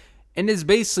wings. And it's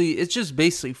just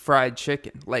basically fried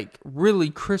chicken. Like really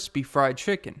crispy fried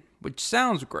chicken. Which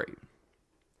sounds great.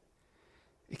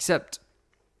 Except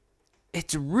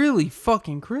it's really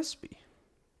fucking crispy.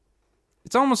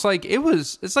 It's almost like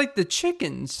it's like the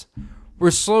chickens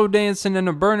were slow dancing in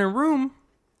a burning room.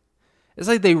 It's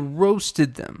like they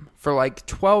roasted them for like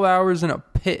 12 hours in a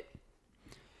pit.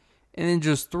 And then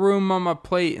just threw them on my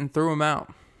plate and threw them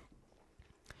out.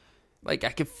 Like I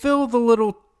could feel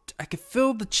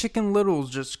the chicken littles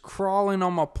just crawling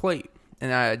on my plate.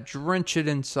 And I drench it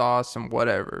in sauce and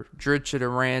whatever. Drench it in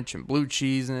ranch and blue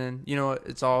cheese and you know what?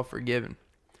 It's all forgiven.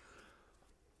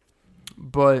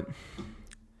 But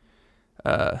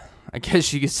I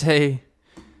guess you could say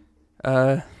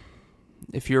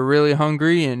if you're really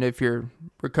hungry and if you're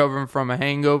recovering from a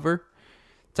hangover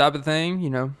type of thing,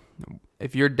 you know,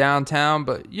 if you're downtown,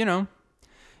 but you know,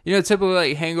 typically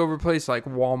like hangover place like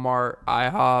Walmart,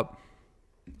 IHOP,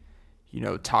 you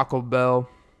know, Taco Bell.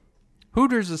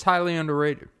 Hooters is highly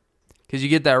underrated because you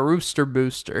get that rooster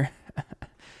booster.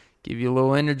 Give you a little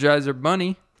Energizer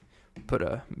bunny, put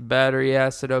a battery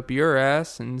acid up your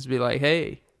ass and just be like,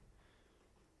 hey,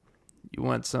 you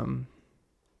want some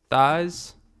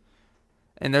thighs?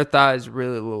 And their thighs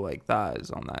really look like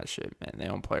thighs on that shit, man. They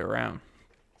don't play around.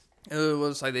 It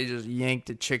looks like they just yanked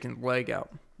a chicken leg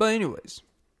out. But anyways.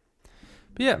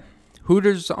 But yeah,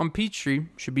 Hooters on Peachtree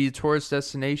should be a tourist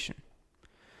destination.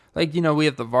 Like, you know, we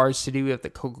have the Varsity, we have the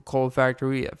Coca-Cola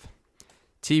Factory, we have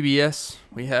TBS,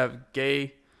 we have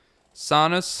Gay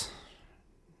Saunas.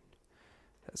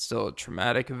 That's still a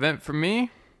traumatic event for me.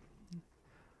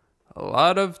 A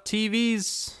lot of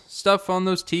stuff on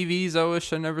those TVs I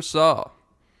wish I never saw.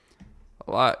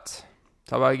 A lot.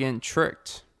 Talk about getting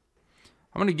tricked.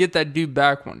 I'm going to get that dude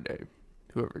back one day.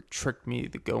 Whoever tricked me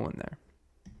to go in there.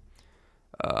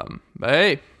 But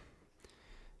hey.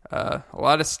 A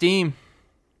lot of steam.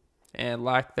 And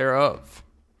lack thereof.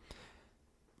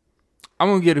 I'm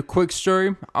going to get a quick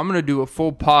story. I'm going to do a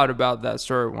full pod about that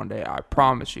story one day. I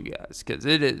promise you guys. Because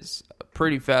it is a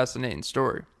pretty fascinating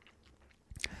story.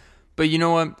 But you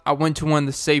know what? I went to one of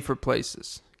the safer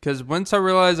places. Because once I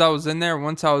realized I was in there,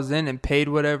 once I was in and paid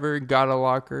whatever, got a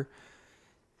locker,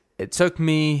 it took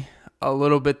me a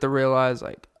little bit to realize,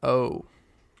 like, oh,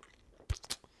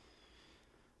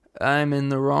 I'm in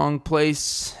the wrong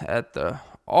place at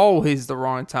always the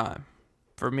wrong time.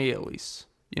 For me, at least.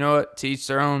 You know what? To each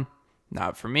their own.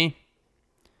 Not for me.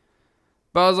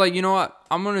 But I was like, you know what?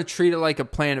 I'm going to treat it like a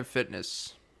Planet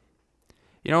Fitness.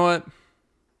 You know what?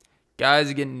 Guys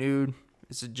are getting nude.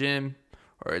 It's a gym.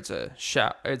 Or it's a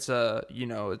shop. It's a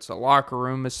locker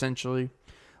room, essentially.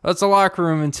 Well, it's a locker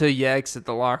room until you exit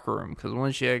the locker room. Because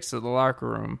once you exit the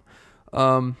locker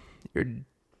room,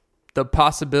 the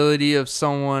possibility of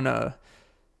someone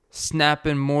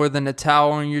snapping more than a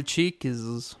towel on your cheek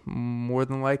is more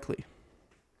than likely.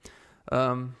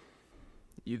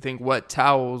 You think wet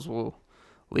towels will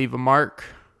leave a mark?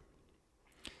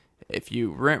 If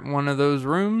you rent one of those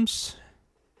rooms,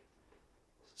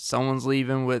 someone's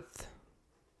leaving with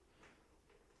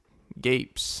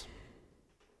gapes.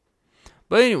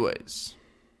 But anyways,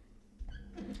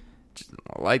 just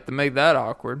like to make that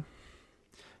awkward.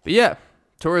 But yeah,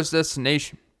 tourist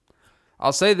destination.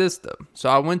 I'll say this though. So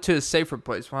I went to a safer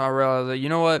place when I realized that, you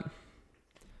know what?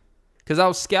 Because I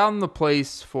was scouting the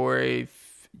place for I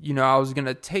was going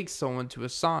to take someone to a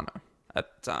sauna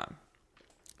at the time.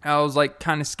 I was like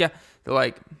kind of scared.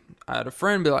 I had a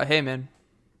friend be like, hey man,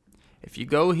 if you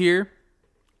go here,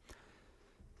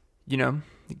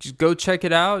 just go check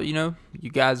it out. You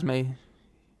guys may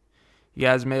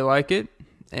like it.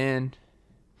 And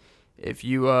if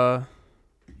you,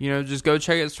 just go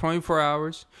check it. It's 24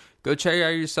 hours. Go check it out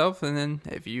yourself. And then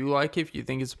if you like it, if you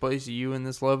think it's a place you and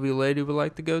this lovely lady would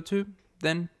like to go to,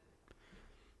 then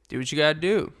do what you gotta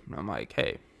do. And I'm like,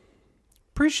 hey,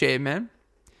 appreciate it, man.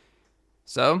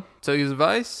 So, took his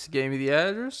advice, gave me the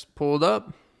address, pulled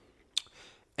up,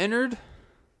 entered,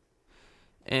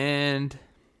 and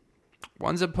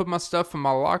once I put my stuff in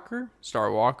my locker,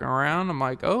 start walking around, I'm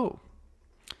like, oh,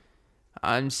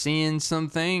 I'm seeing some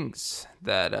things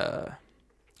that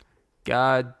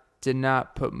God did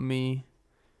not put me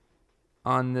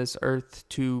on this earth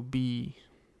to be.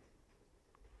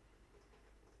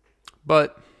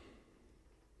 But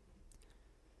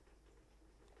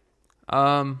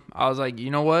I was like, you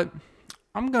know what?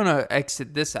 I'm going to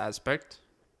exit this aspect.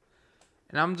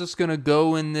 And I'm just going to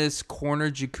go in this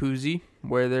corner jacuzzi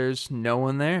where there's no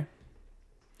one there.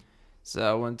 So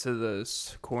I went to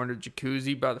this corner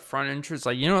jacuzzi by the front entrance.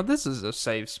 Like, you know what? This is a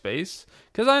safe space.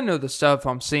 Because I know the stuff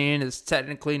I'm seeing is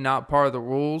technically not part of the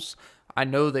rules. I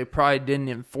know they probably didn't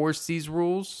enforce these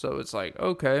rules. So it's like,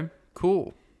 okay,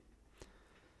 cool.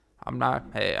 I'm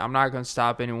not going to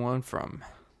stop anyone from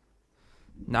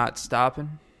not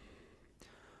stopping.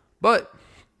 But,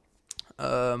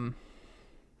 so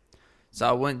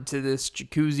I went to this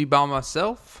jacuzzi by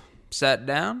myself, sat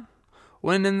down,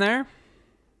 went in there.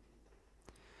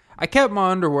 I kept my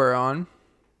underwear on,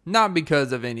 not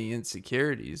because of any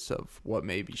insecurities of what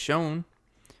may be shown,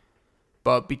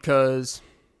 but because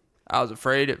I was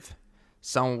afraid if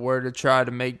someone were to try to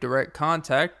make direct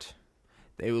contact,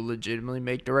 they would legitimately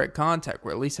make direct contact.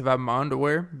 Or at least if I have my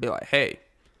underwear, be like, hey,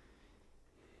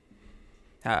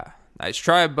 nice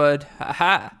try, bud.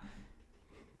 Ha.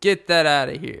 Get that out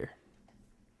of here.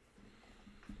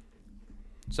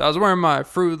 So I was wearing my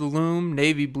Fruit of the Loom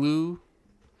navy blue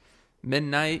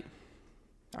midnight.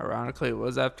 Ironically, it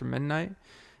was after midnight.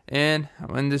 And I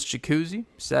went in this jacuzzi,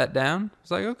 sat down. I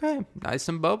was like, okay, nice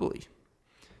and bubbly.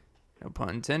 No pun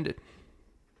intended.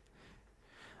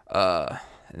 And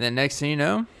then next thing you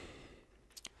know,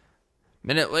 a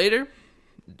minute later,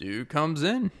 the dude comes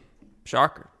in.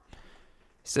 Shocker.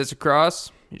 He sits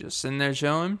across. He's just sitting there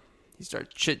chilling. He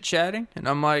starts chit-chatting. And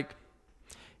I'm like,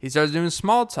 he starts doing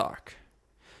small talk.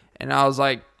 And I was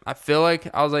like, I feel like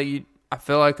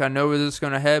I know where this is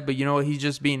going to head. But you know what? He's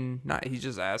just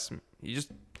asking. He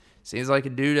just seems like a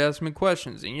dude asking me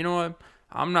questions. And you know what?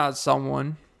 I'm not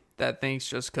someone that thinks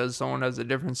just because someone has a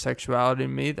different sexuality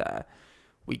than me that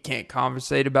we can't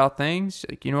conversate about things.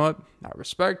 Like, you know what? I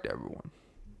respect everyone.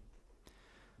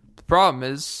 The problem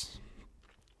is,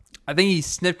 I think he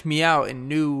sniffed me out and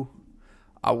knew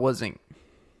I wasn't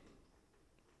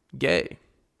gay.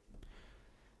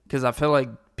 Because I feel like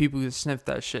people can sniff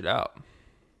that shit out.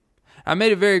 I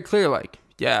made it very clear, like,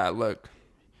 yeah, look,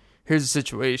 here's the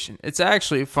situation. It's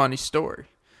actually a funny story.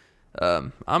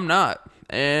 I'm not.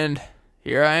 And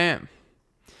here I am.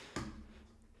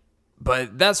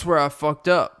 But that's where I fucked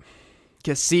up.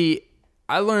 Because, see,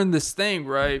 I learned this thing,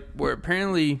 right, where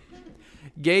apparently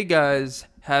gay guys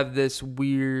have this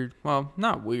weird, well,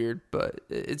 not weird, but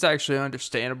it's actually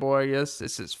understandable, I guess.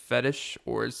 It's this fetish,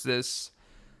 or it's this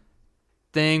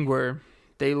thing where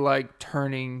they like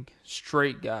turning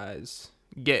straight guys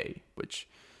gay, which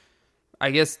I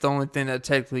guess the only thing that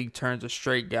technically turns a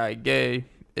straight guy gay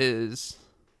is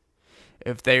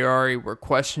if they already were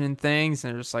questioning things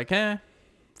and they're just like,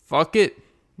 fuck it.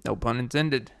 No pun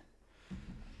intended.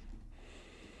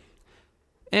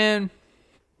 And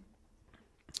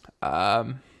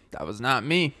that was not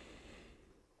me.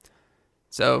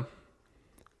 So,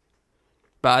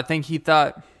 but I think he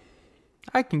thought,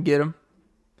 I can get him.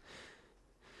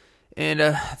 And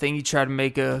I think he tried to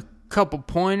make a couple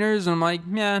pointers. And I'm like,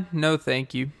 yeah, no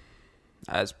thank you.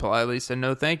 I just politely said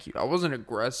no thank you. I wasn't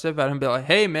aggressive. I didn't be like,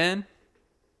 hey man,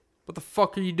 what the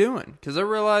fuck are you doing? Because I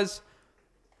realized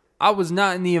I was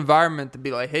not in the environment to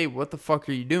be like, hey, what the fuck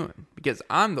are you doing? Because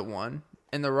I'm the one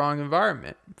in the wrong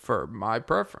environment for my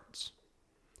preference.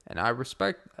 And I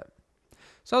respect that.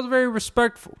 So I was very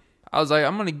respectful. I was like,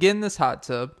 I'm going to get in this hot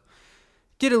tub,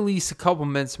 get at least a couple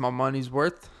minutes of my money's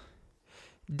worth,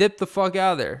 dip the fuck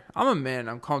out of there. I'm a man.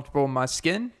 I'm comfortable in my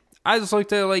skin. I just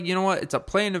looked at it like, you know what? It's a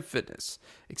plane of fitness.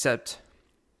 Except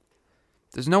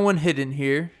there's no one hidden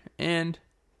here. And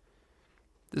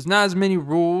there's not as many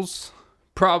rules,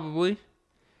 probably.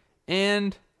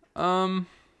 And,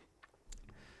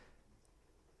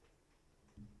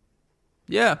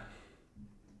 yeah.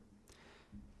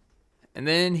 And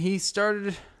then he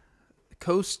started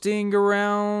coasting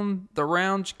around the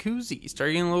round jacuzzi. He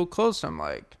started getting a little closer. I'm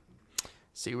like,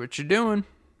 see what you're doing.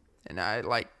 And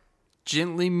I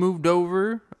gently moved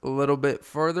over a little bit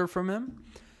further from him.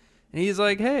 And he's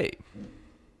like, hey.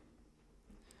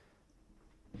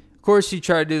 Of course, he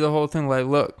tried to do the whole thing like,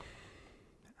 look,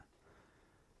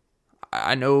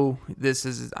 I know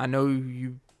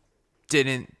you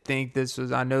didn't think this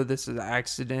was, I know this is an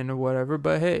accident or whatever,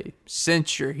 but hey,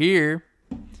 since you're here,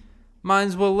 might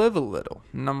as well live a little.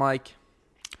 And I'm like,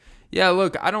 yeah,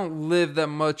 look, I don't live that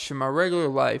much in my regular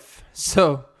life,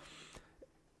 so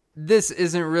this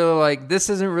isn't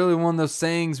really one of those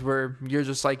things where you're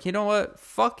just like, you know what,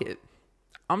 fuck it,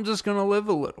 I'm just gonna live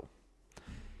a little,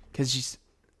 because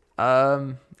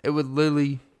it would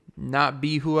literally not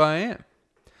be who I am.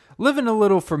 Living a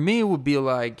little for me would be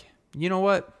like, you know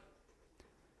what,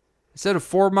 instead of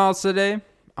 4 miles a day,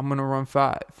 I'm gonna run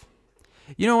 5.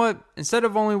 You know what, instead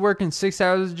of only working 6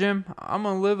 hours at the gym, I'm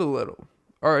gonna live a little.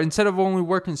 Or instead of only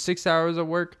working 6 hours at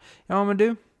work, you know what I'm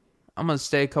gonna do? I'm gonna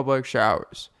stay a couple extra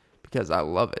hours because I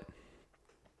love it.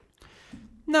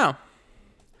 No.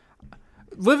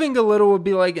 Living a little would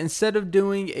be like, instead of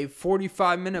doing a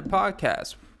 45-minute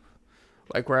podcast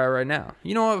like we're at right now,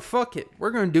 you know what? Fuck it.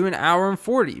 We're going to do an hour and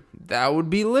 40. That would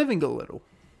be living a little.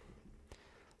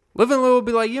 Living a little would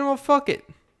be like, you know what? Fuck it.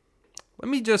 Let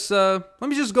me just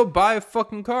go buy a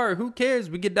fucking car. Who cares?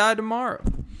 We could die tomorrow.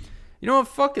 You know what?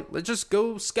 Fuck it. Let's just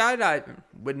go skydiving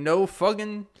with no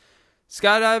fucking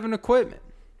skydiving equipment.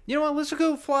 You know what? Let's just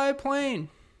go fly a plane.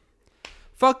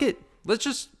 Fuck it. Let's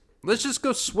just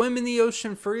go swim in the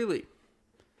ocean freely.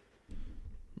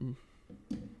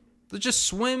 Let's just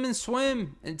swim and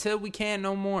swim until we can't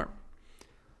no more.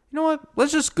 You know what?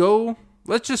 Let's just go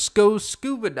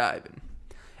scuba diving.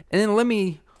 And then let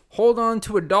me hold on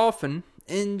to a dolphin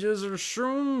and just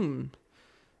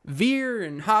veer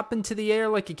and hop into the air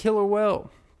like a killer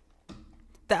whale.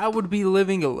 That would be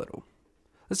living a little.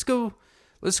 Let's go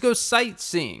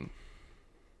sightseeing.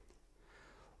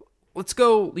 Let's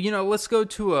go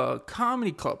to a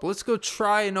comedy club. Let's go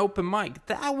try an open mic.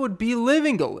 That would be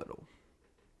living a little.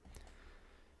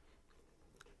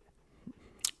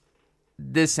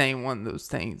 This ain't one of those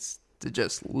things to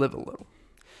just live a little.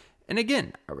 And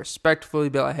again, I respectfully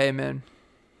be like, hey man.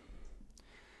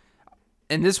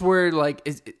 And this where like,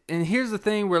 and here's the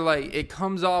thing where like it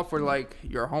comes off where like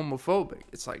you're homophobic.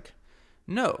 It's like,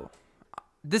 no,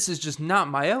 this is just not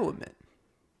my element,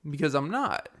 because I'm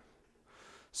not.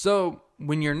 So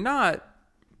when you're not,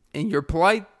 and you're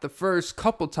polite the first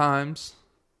couple times,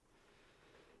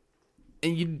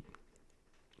 and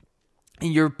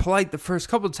you're polite the first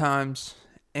couple times,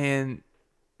 and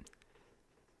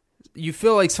you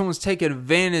feel like someone's taking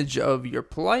advantage of your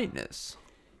politeness,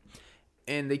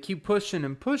 and they keep pushing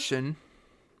and pushing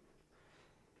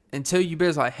until you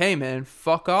basically like, hey man,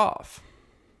 fuck off.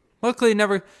 Luckily,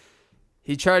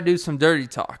 he tried to do some dirty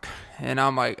talk, and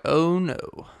I'm like, oh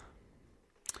no.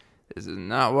 This is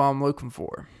not what I'm looking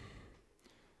for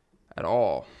at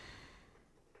all.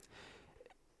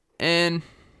 And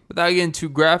without getting too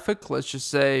graphic, let's just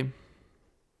say,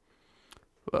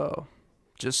 well,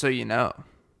 just so you know,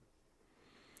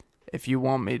 if you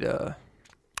want me to,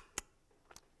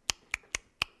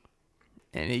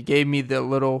 and he gave me the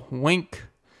little wink,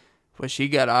 which he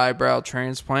got an eyebrow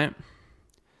transplant,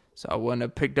 so I wouldn't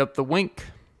have picked up the wink.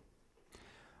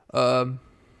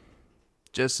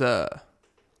 Just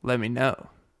let me know.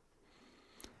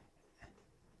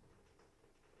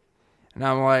 And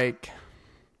I'm like,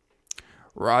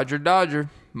 Roger Dodger,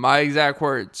 my exact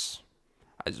words.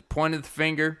 I just pointed the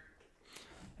finger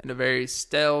in a very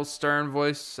stale, stern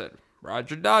voice, said,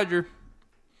 Roger Dodger.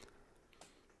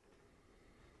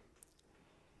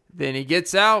 Then he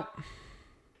gets out,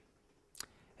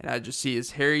 and I just see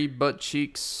his hairy butt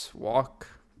cheeks walk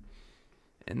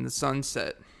in the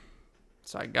sunset.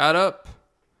 So I got up.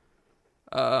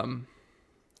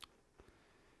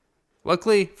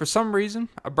 Luckily, for some reason,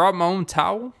 I brought my own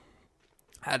towel.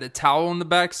 I had a towel in the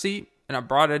back seat, and I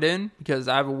brought it in because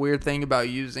I have a weird thing about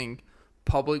using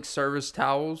public service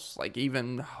towels, like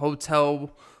even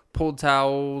hotel pool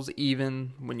towels,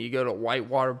 even when you go to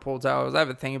whitewater pool towels. I have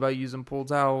a thing about using pool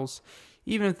towels,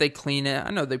 even if they clean it.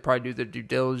 I know they probably do their due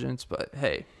diligence, but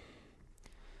hey,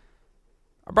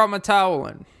 I brought my towel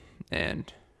in,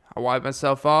 and I wiped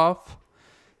myself off,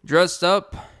 dressed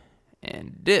up,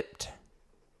 and dipped.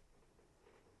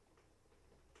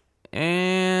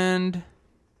 And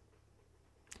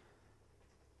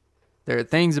there are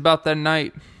things about that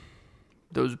night,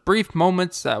 those brief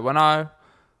moments that when I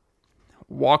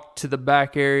walked to the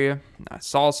back area, I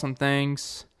saw some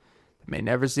things that may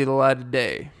never see the light of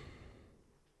day.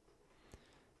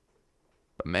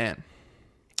 But man,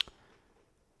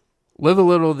 live a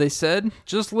little, they said.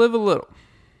 Just live a little.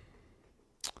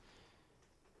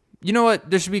 You know what?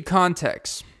 There should be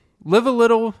context. Live a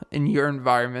little in your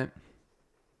environment.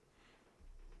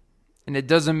 And it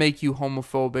doesn't make you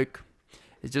homophobic.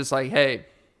 It's just like, hey,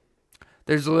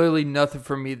 there's literally nothing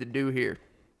for me to do here.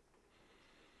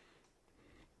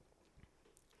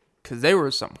 because they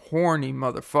were some horny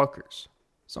motherfuckers.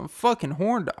 Some fucking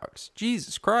horn dogs.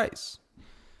 Jesus Christ.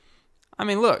 I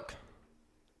mean, look.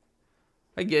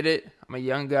 I get it. I'm a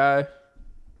young guy.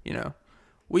 You know,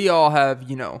 we all have,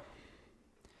 you know,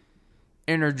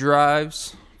 inner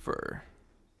drives for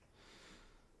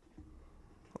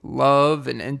love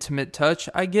and intimate touch.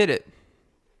 I get it.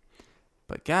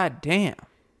 But goddamn.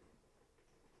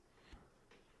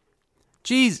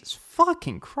 Jesus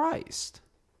fucking Christ.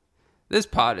 This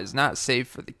pod is not safe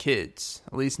for the kids.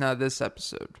 At least not this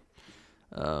episode.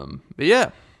 But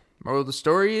yeah. Moral of the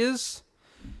story is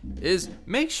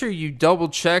make sure you double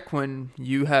check when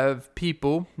you have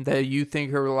people that you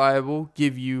think are reliable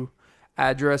give you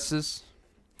addresses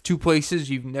to places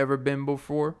you've never been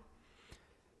before.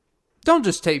 Don't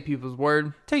just take people's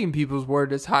word. Taking people's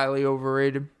word is highly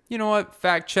overrated. You know what?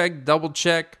 Fact check, double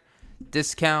check,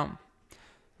 discount.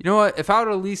 You know what? If I would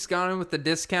have at least gone in with the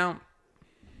discount,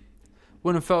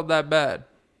 wouldn't have felt that bad.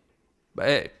 But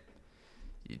hey,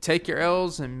 you take your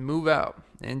L's and move out.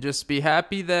 And just be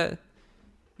happy that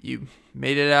you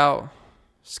made it out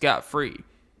scot-free.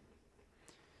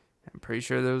 I'm pretty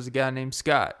sure there was a guy named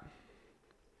Scott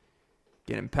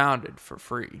getting pounded for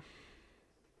free.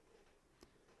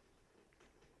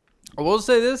 I will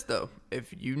say this, though.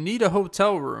 If you need a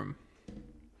hotel room,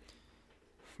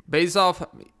 based off...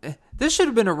 This should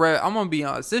have been a red... I'm going to be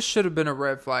honest. This should have been a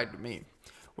red flag to me.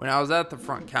 When I was at the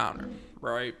front counter,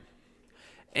 right?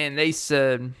 And they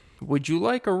said, would you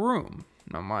like a room?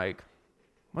 And I'm like,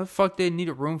 what the fuck do they need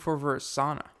a room for a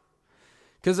sauna?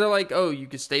 Because they're like, oh, you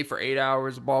could stay for 8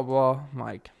 hours, blah, blah. I'm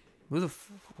like, who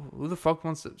the fuck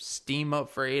wants to steam up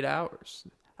for 8 hours?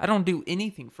 I don't do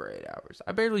anything for 8 hours.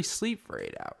 I barely sleep for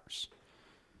 8 hours.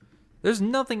 There's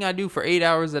nothing I do for 8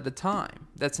 hours at a time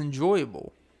that's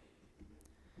enjoyable.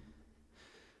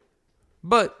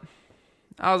 But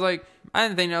I was like, I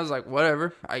didn't think, I was like,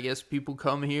 whatever. I guess people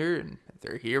come here, and if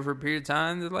they're here for a period of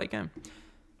time, they're like,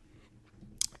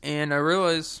 And I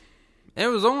realized it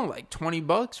was only like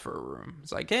 $20 for a room.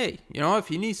 It's like, hey, you know,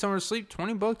 if you need somewhere to sleep,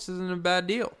 $20 isn't a bad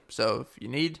deal. So if you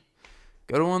need,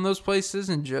 go to one of those places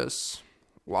and just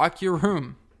lock your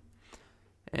room.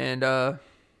 And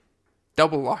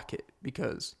double lock it.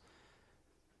 Because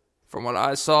from what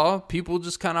I saw, people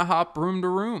just kind of hop room to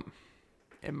room.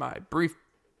 In my brief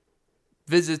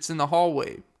visits in the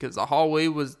hallway. Because the hallway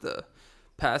was the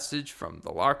passage from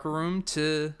the locker room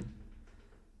to...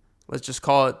 let's just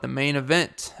call it the main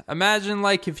event. Imagine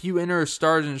like if you enter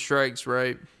Stars and Strikes,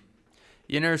 right?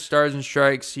 You enter Stars and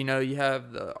Strikes, you know, you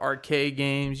have the arcade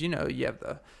games, you know, you have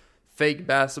the fake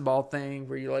basketball thing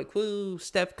where you're like, woo,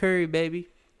 Steph Curry, baby.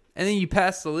 And then you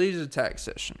pass the laser tag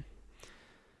session.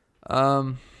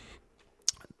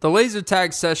 The laser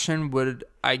tag session would,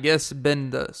 I guess, have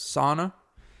been the sauna.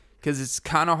 Because it's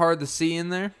kind of hard to see in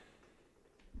there.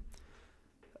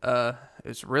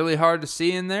 It's really hard to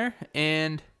see in there.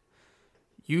 And...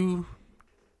 you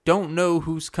don't know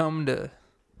who's come to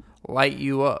light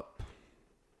you up.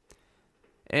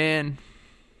 And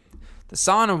the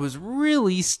sauna was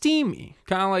really steamy.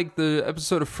 Kind of like the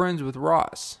episode of Friends with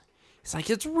Ross. He's like,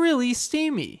 it's really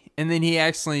steamy. And then he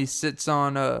actually sits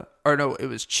on, or no, it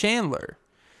was Chandler.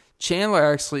 Chandler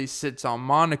actually sits on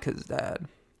Monica's dad.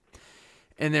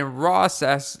 And then Ross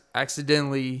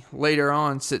accidentally later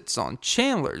on sits on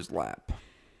Chandler's lap.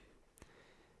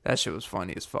 That shit was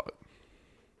funny as fuck.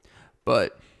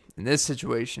 But in this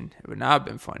situation, it would not have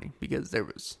been funny because I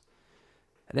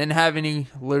didn't have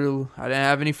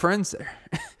any friends there.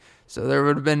 So there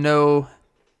would have been no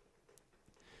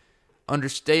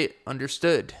understood.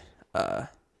 It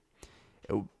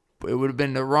would have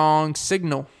been the wrong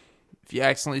signal if you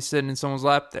accidentally sit in someone's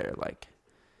lap there. Like,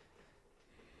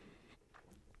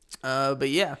 but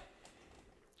yeah.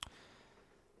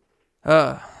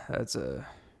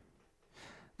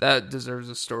 That deserves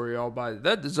a story all by.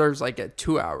 That deserves like a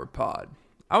 2-hour pod.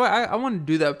 I want to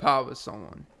do that pod with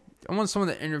someone. I want someone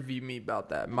to interview me about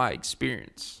that, my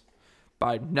experience,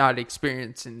 by not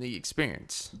experiencing the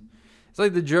experience. It's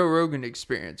like the Joe Rogan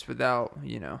experience without,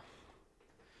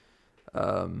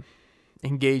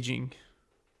 engaging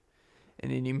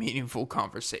in any meaningful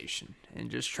conversation and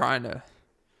just trying to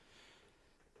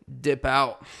dip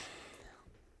out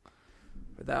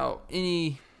without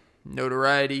any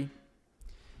notoriety.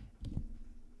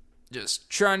 Just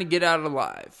trying to get out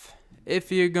alive.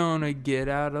 If you're gonna get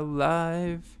out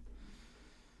alive.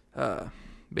 But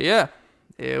yeah,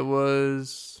 it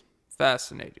was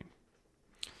fascinating.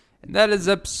 And that is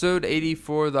episode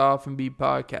 84 of the Off and Beat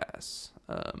podcast.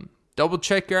 Double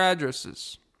check your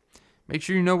addresses. Make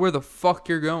sure you know where the fuck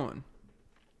you're going.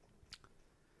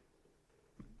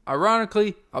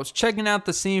 Ironically, I was checking out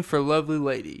the scene for Lovely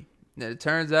Lady. And it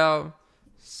turns out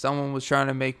someone was trying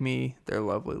to make me their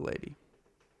lovely lady.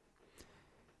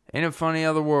 Ain't it funny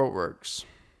how the world works?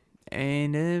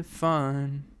 Ain't it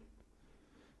fun?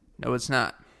 No, it's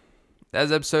not.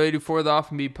 That's episode 84 of the Off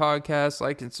and Beat podcast.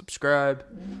 Like and subscribe.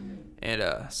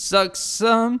 And suck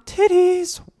some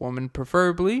titties. Woman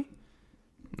preferably.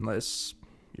 Unless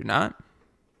you're not.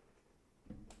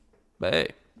 But hey.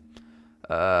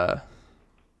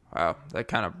 Wow, that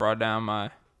kind of brought down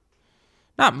my,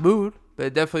 not mood, but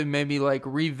it definitely made me like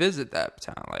revisit that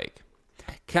time. Like,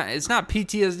 it's not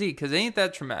PTSD because it ain't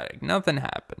that traumatic. Nothing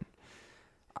happened.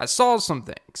 I saw some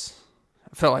things.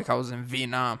 I felt like I was in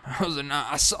Vietnam.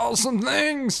 I saw some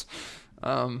things.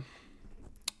 But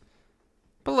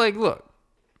like, look,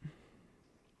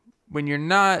 when you're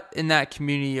not in that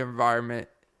community environment,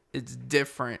 it's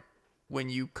different when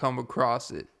you come across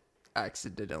it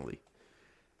accidentally.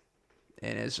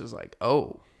 And it's just like,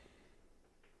 oh.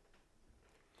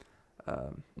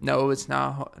 No, it's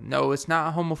not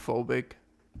homophobic.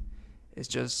 It's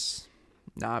just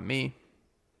not me.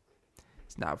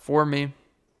 It's not for me.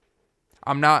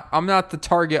 I'm not the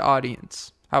target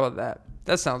audience. How about that?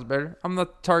 That sounds better. I'm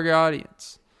not the target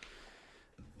audience.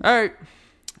 All right.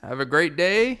 Have a great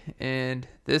day. And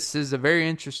this is a very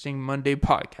interesting Monday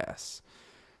podcast.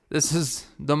 This is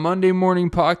the Monday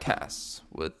morning podcast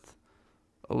with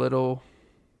a little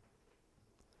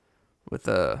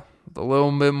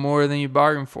bit more than you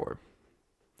bargained for.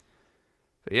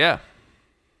 But yeah.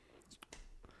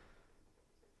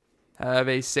 Have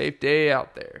a safe day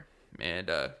out there. And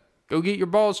go get your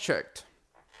balls checked.